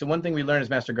strategy. So one thing we learn as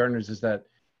master gardeners is that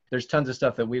there's tons of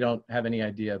stuff that we don't have any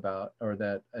idea about, or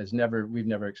that we've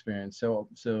never experienced.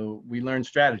 So we learn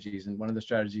strategies, and one of the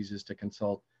strategies is to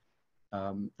consult.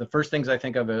 The first things I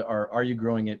think of are you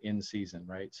growing it in season,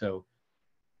 right? So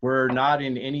we're not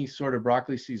in any sort of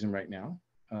broccoli season right now.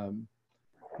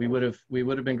 We would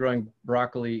have been growing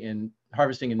broccoli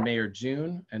harvesting in May or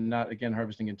June, and not again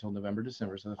harvesting until November,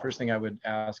 December. So the first thing I would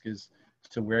ask is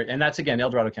to where, and that's again El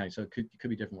Dorado County, so it could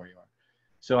be different where you are.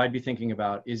 So I'd be thinking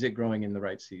about, is it growing in the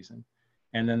right season?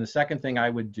 And then the second thing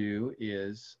I would do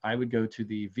is I would go to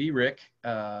the VRIC.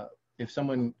 If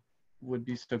someone would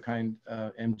be so kind,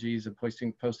 MGs, of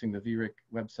posting the VRIC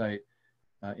website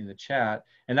in the chat,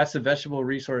 and that's the Vegetable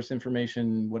Resource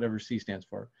Information, whatever C stands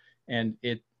for. And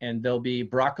there'll be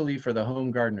broccoli for the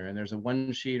home gardener, and there's a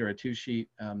 1 sheet or a 2 sheet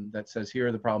that says here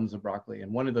are the problems of broccoli,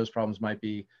 and one of those problems might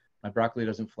be my broccoli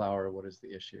doesn't flower. What is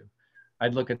the issue?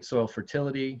 I'd look at soil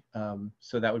fertility.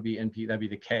 So that would be NP, that'd be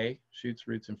the K, shoots,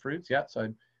 roots, and fruits. Yeah. So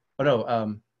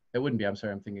it wouldn't be. I'm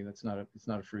sorry. I'm thinking it's not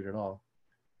a fruit at all.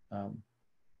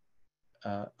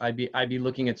 I'd be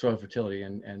looking at soil fertility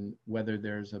and whether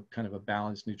there's a kind of a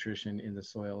balanced nutrition in the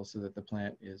soil so that the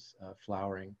plant is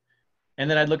flowering. And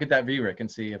then I'd look at that VRIC and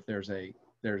see if there's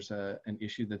an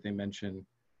issue that they mention,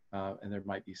 and there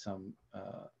might be some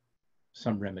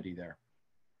remedy there.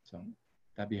 So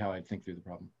that'd be how I'd think through the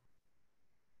problem.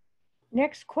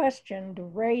 Next question, do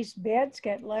raised beds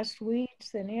get less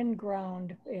weeds than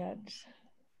in-ground beds?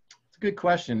 It's a good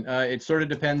question. It sort of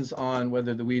depends on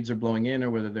whether the weeds are blowing in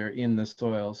or whether they're in the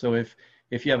soil. So if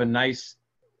you have a nice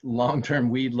long-term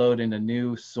weed load in a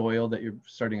new soil that you're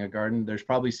starting a garden, there's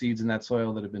probably seeds in that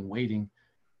soil that have been waiting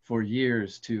for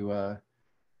years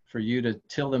for you to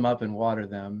till them up and water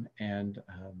them. And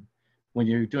when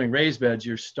you're doing raised beds,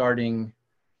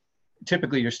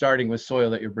 typically you're starting with soil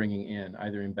that you're bringing in,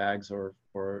 either in bags or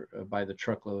by the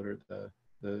truckload or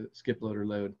the skip loader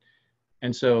load.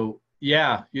 And so,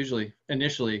 yeah, usually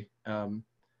initially, and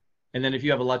then if you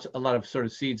have a lot of sort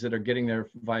of seeds that are getting there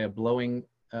via blowing,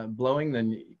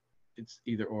 then it's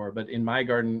either or. But in my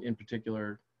garden in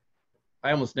particular, I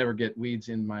almost never get weeds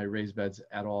in my raised beds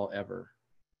at all, ever,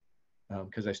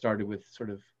 because I started with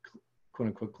sort of quote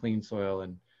unquote clean soil,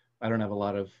 and I don't know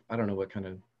what kind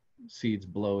of seeds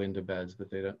blow into beds,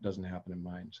 but doesn't happen in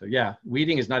mine. So yeah,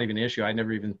 weeding is not even an issue.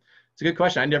 It's a good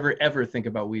question. I never ever think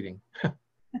about weeding.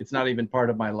 It's not even part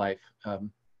of my life.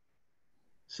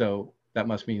 So that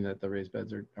must mean that the raised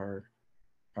beds are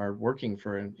working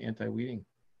for an anti-weeding.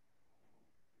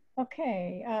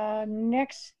 Okay,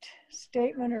 next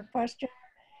statement or question.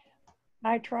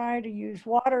 I try to use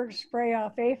water to spray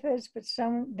off aphids, but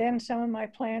then some of my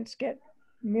plants get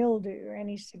mildew.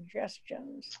 Any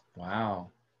suggestions?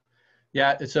 Wow.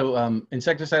 Yeah, so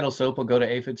insecticidal soap will go to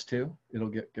aphids too. It'll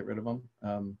get rid of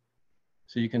them.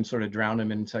 So you can sort of drown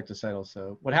them in insecticidal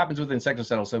soap. What happens with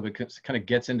insecticidal soap, it kind of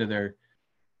gets into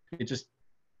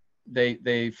they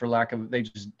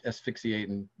just asphyxiate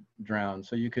and drown.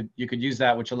 So you could use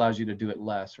that, which allows you to do it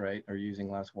less, right? Or using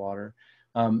less water.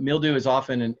 Mildew is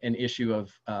often an issue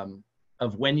of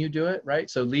when you do it, right?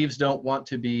 So leaves don't want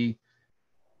to be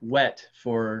wet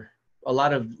for a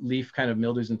lot of leaf kind of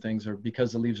mildews and things are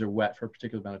because the leaves are wet for a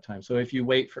particular amount of time. So if you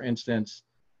wait, for instance,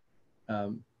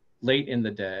 late in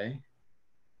the day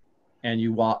and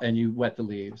you wet the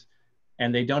leaves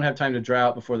and they don't have time to dry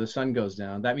out before the sun goes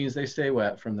down, that means they stay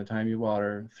wet from the time you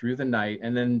water through the night.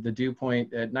 And then the dew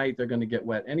point at night, they're going to get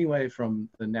wet anyway from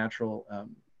the natural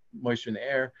moisture in the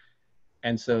air.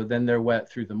 And so then they're wet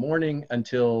through the morning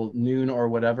until noon or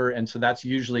whatever. And so that's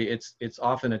usually, it's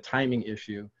often a timing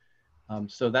issue.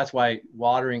 So that's why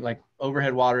watering, like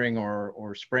overhead watering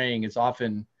or spraying, is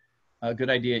often a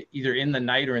good idea either in the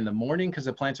night or in the morning, because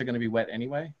the plants are going to be wet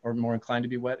anyway, or more inclined to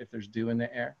be wet if there's dew in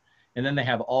the air. And then they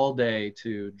have all day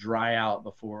to dry out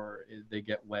before they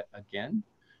get wet again.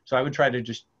 So I would try to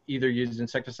just either use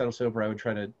insecticidal soap, or I would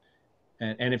try to,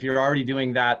 and if you're already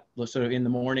doing that sort of in the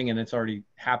morning and it's already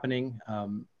happening,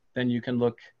 then you can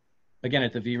look again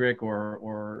at the VRIC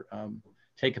or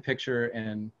take a picture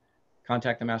and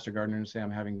contact the master gardener and say, I'm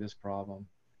having this problem.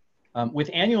 With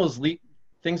annuals,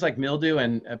 things like mildew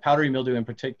and powdery mildew in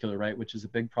particular, right, which is a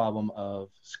big problem of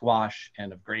squash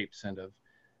and of grapes and of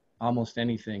almost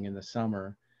anything in the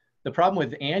summer. The problem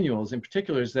with annuals in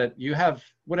particular is that you have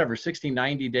whatever, 60,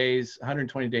 90 days,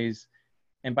 120 days,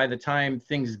 and by the time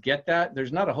things get that,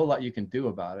 there's not a whole lot you can do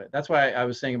about it. That's why I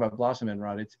was saying about blossom end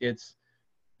rot.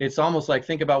 It's almost like,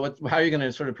 think about how you're going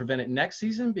to sort of prevent it next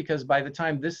season, because by the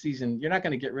time this season, you're not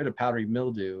going to get rid of powdery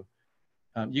mildew.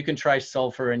 You can try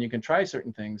sulfur and you can try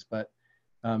certain things, but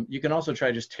you can also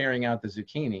try just tearing out the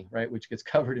zucchini, right, which gets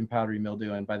covered in powdery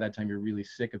mildew, and by that time you're really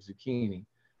sick of zucchini.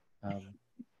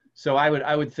 So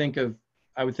I would think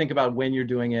about when you're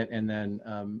doing it, and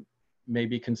then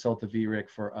maybe consult the VRIC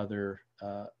for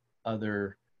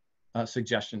other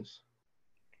suggestions.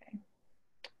 Okay.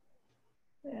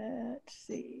 Let's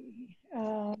see.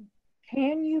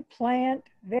 Can you plant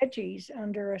veggies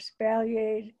under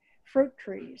espaliered fruit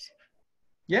trees?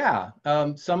 Yeah,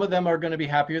 some of them are going to be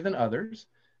happier than others.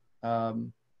 I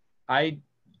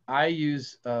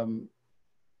use I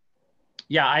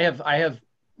have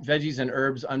veggies and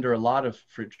herbs under a lot of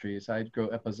fruit trees. I grow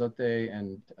epazote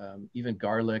and even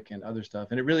garlic and other stuff,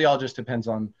 and it really all just depends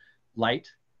on light,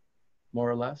 more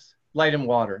or less, light and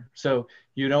water. So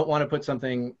you don't want to put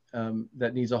something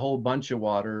that needs a whole bunch of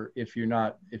water if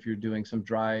you're doing some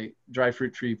dry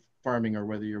fruit tree farming, or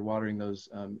whether you're watering those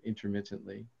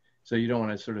intermittently. So you don't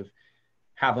want to sort of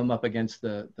have them up against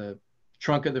the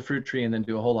trunk of the fruit tree and then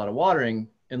do a whole lot of watering,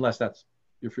 unless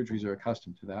your fruit trees are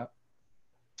accustomed to that.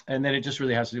 And then it just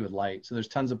really has to do with light. So there's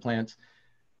tons of plants,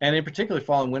 and in particular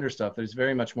fall and winter stuff, there's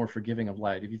very much more forgiving of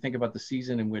light. If you think about the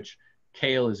season in which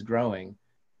kale is growing,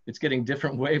 it's getting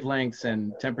different wavelengths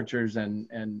and temperatures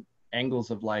and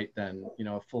angles of light than,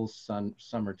 a full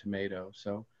summer tomato.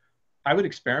 So I would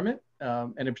experiment,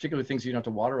 and in particular things you don't have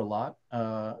to water a lot,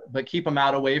 but keep them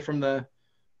out away from the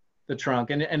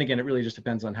trunk. And again, it really just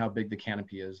depends on how big the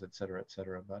canopy is, et cetera, et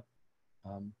cetera. But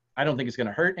I don't think it's going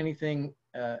to hurt anything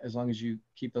as long as you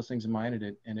keep those things in mind,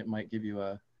 and it might give you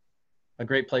a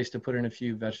great place to put in a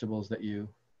few vegetables that you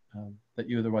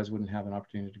otherwise wouldn't have an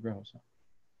opportunity to grow. So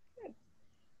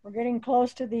we're getting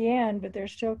close to the end, but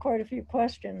there's still quite a few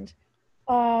questions.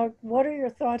 What are your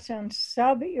thoughts on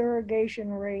sub-irrigation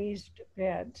raised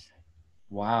beds?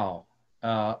 Wow,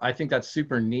 I think that's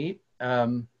super neat.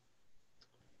 I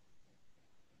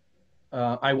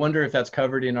wonder if that's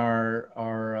covered in our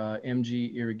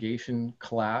MG irrigation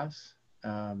class.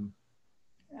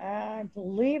 I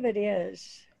believe it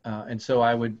is. And so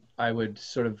I would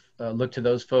sort of look to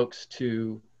those folks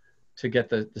to get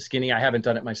the skinny. I haven't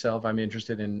done it myself. I'm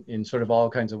interested in sort of all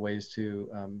kinds of ways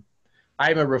to.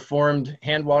 I'm a reformed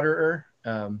hand waterer,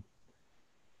 and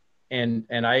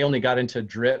I only got into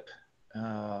drip,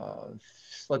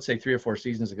 let's say 3 or 4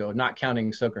 seasons ago, not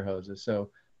counting soaker hoses. So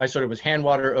I sort of was hand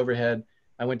water overhead.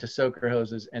 I went to soaker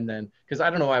hoses, and then, because I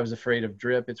don't know why I was afraid of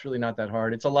drip. It's really not that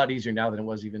hard. It's a lot easier now than it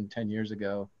was even 10 years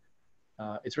ago.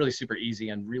 It's really super easy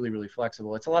and really, really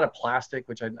flexible. It's a lot of plastic,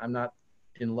 which I'm not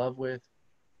in love with.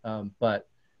 But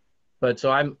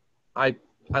so I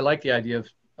like the idea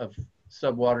of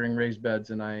sub-watering raised beds,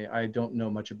 and I don't know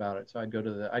much about it. So I'd go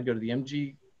to the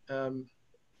MG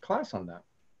class on that,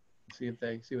 see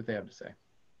what they have to say.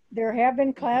 There have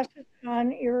been classes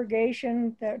on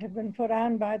irrigation that have been put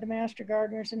on by the Master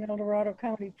Gardeners in El Dorado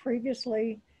County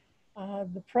previously.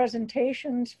 The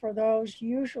presentations for those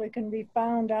usually can be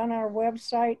found on our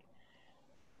website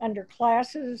under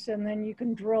classes, and then you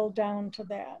can drill down to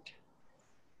that.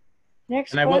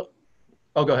 Next question.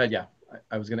 Oh, go ahead. Yeah,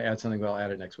 I was going to add something, but I'll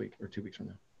add it next week or 2 weeks from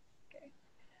now.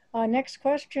 Next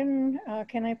question,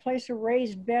 can I place a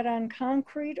raised bed on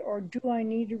concrete, or do I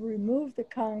need to remove the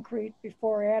concrete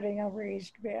before adding a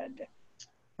raised bed?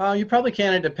 You probably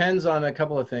can. It depends on a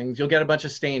couple of things. You'll get a bunch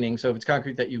of staining. So if it's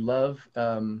concrete that you love,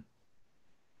 it'll,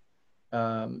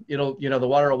 the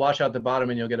water will wash out the bottom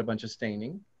and you'll get a bunch of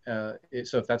staining. So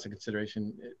if that's a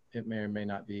consideration, it may or may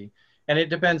not be. And it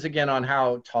depends again on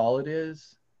how tall it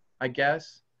is, I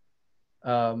guess.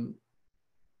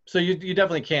 So you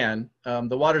definitely can.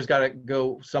 The water's got to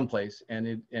go someplace,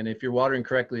 and if you're watering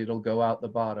correctly, it'll go out the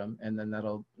bottom, and then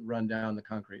that'll run down the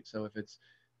concrete. So if it's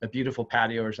a beautiful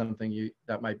patio or something,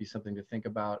 that might be something to think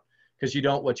about, because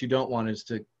what you don't want is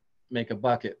to make a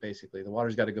bucket. Basically, the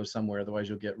water's got to go somewhere, otherwise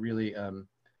you'll get really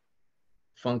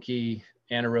funky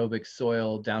anaerobic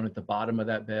soil down at the bottom of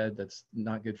that bed that's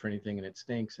not good for anything, and it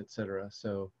stinks, etc.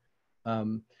 So,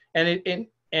 and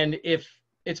if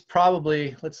it's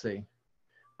probably, let's see.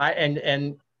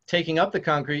 And taking up the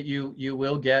concrete, you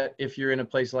will get, if you're in a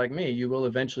place like me, you will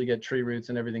eventually get tree roots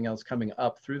and everything else coming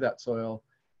up through that soil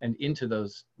and into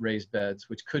those raised beds,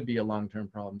 which could be a long-term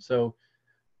problem. So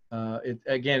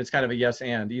again, it's kind of a yes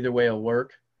and. Either way will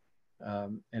work.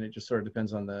 And it just sort of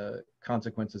depends on the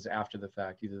consequences after the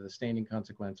fact, either the staining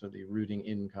consequence or the rooting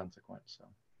in consequence. So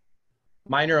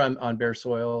minor on bare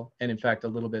soil, and in fact, a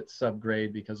little bit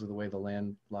subgrade because of the way the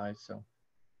land lies. So.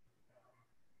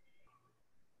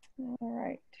 All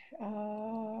right,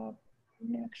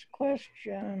 next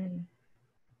question.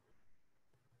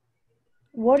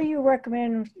 What do you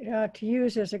recommend to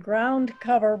use as a ground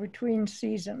cover between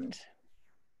seasons?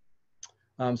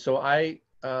 So I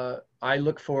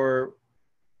look for,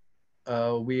 we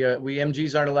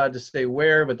MGs aren't allowed to say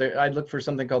where, but I'd look for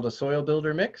something called a soil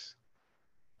builder mix,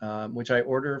 which I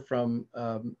order from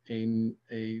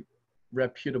a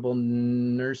reputable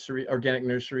nursery, organic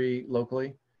nursery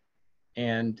locally.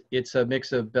 And it's a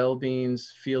mix of bell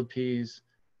beans, field peas,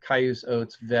 cayuse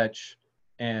oats, vetch,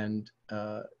 and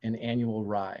an annual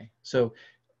rye. So,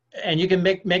 and you can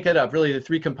make that up. Really, the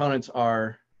three components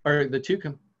are, or the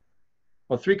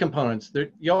three components.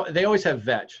 They always have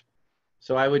vetch.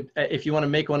 So I would, if you want to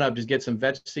make one up, just get some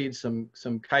vetch seeds,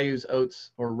 some cayuse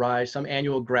oats or rye, some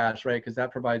annual grass, right? Because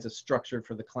that provides a structure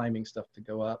for the climbing stuff to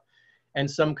go up,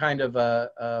 and some kind of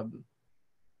a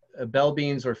bell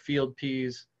beans or field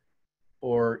peas,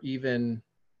 or even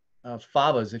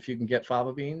fabas, if you can get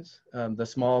faba beans, the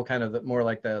small kind of more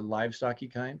like the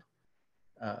livestocky kind.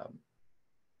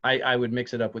 I would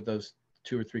mix it up with those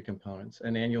 2 or 3 components: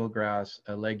 an annual grass,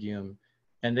 a legume,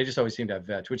 and they just always seem to have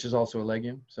vetch, which is also a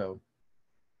legume. So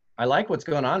I like what's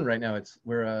going on right now. It's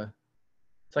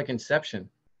like Inception.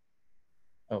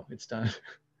 Oh, it's done.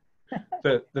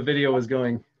 the video was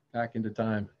going back into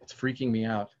time. It's freaking me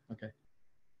out. Okay.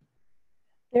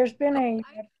 There's been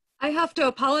I have to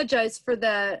apologize for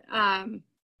the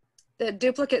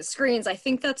duplicate screens. I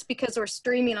think that's because we're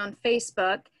streaming on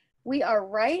Facebook. We are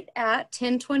right at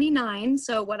 10:29.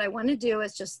 So what I want to do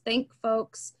is just thank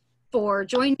folks for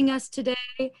joining us today.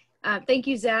 Thank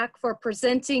you, Zach, for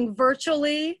presenting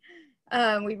virtually.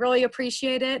 We really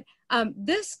appreciate it.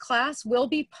 This class will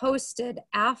be posted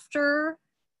after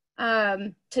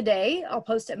today. I'll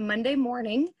post it Monday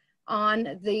morning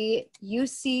on the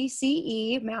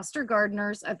UCCE Master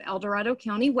Gardeners of El Dorado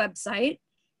County website.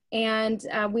 And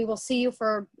we will see you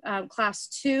for class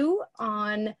 2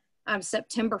 on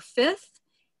September 5th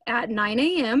at 9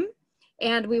 a.m.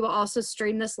 And we will also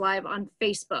stream this live on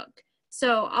Facebook.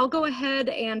 So I'll go ahead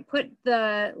and put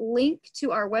the link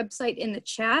to our website in the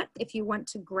chat if you want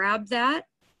to grab that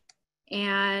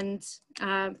and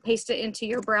paste it into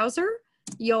your browser.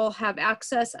 You'll have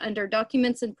access under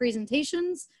documents and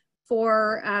presentations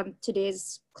for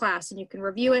today's class, and you can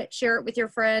review it, share it with your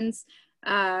friends,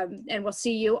 and we'll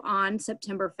see you on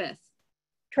September 5th.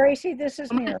 Tracy, this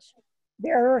is Mira.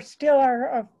 There still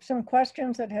are some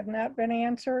questions that have not been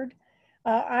answered.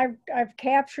 I've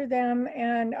captured them,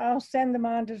 and I'll send them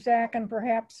on to Zach, and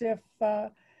perhaps if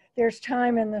there's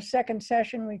time in the second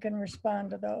session, we can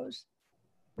respond to those.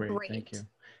 Great. Thank you.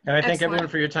 And I thank everyone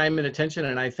for your time and attention,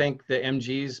 and I thank the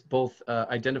MGs, both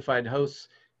identified hosts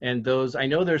and those. I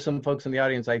know there's some folks in the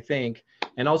audience, I think,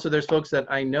 and also there's folks that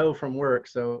I know from work.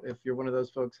 So if you're one of those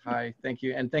folks, hi, thank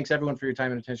you. And thanks everyone for your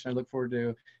time and attention. I look forward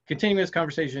to continuing this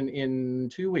conversation in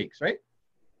 2 weeks, right?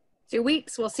 2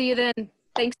 weeks. We'll see you then.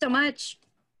 Thanks so much.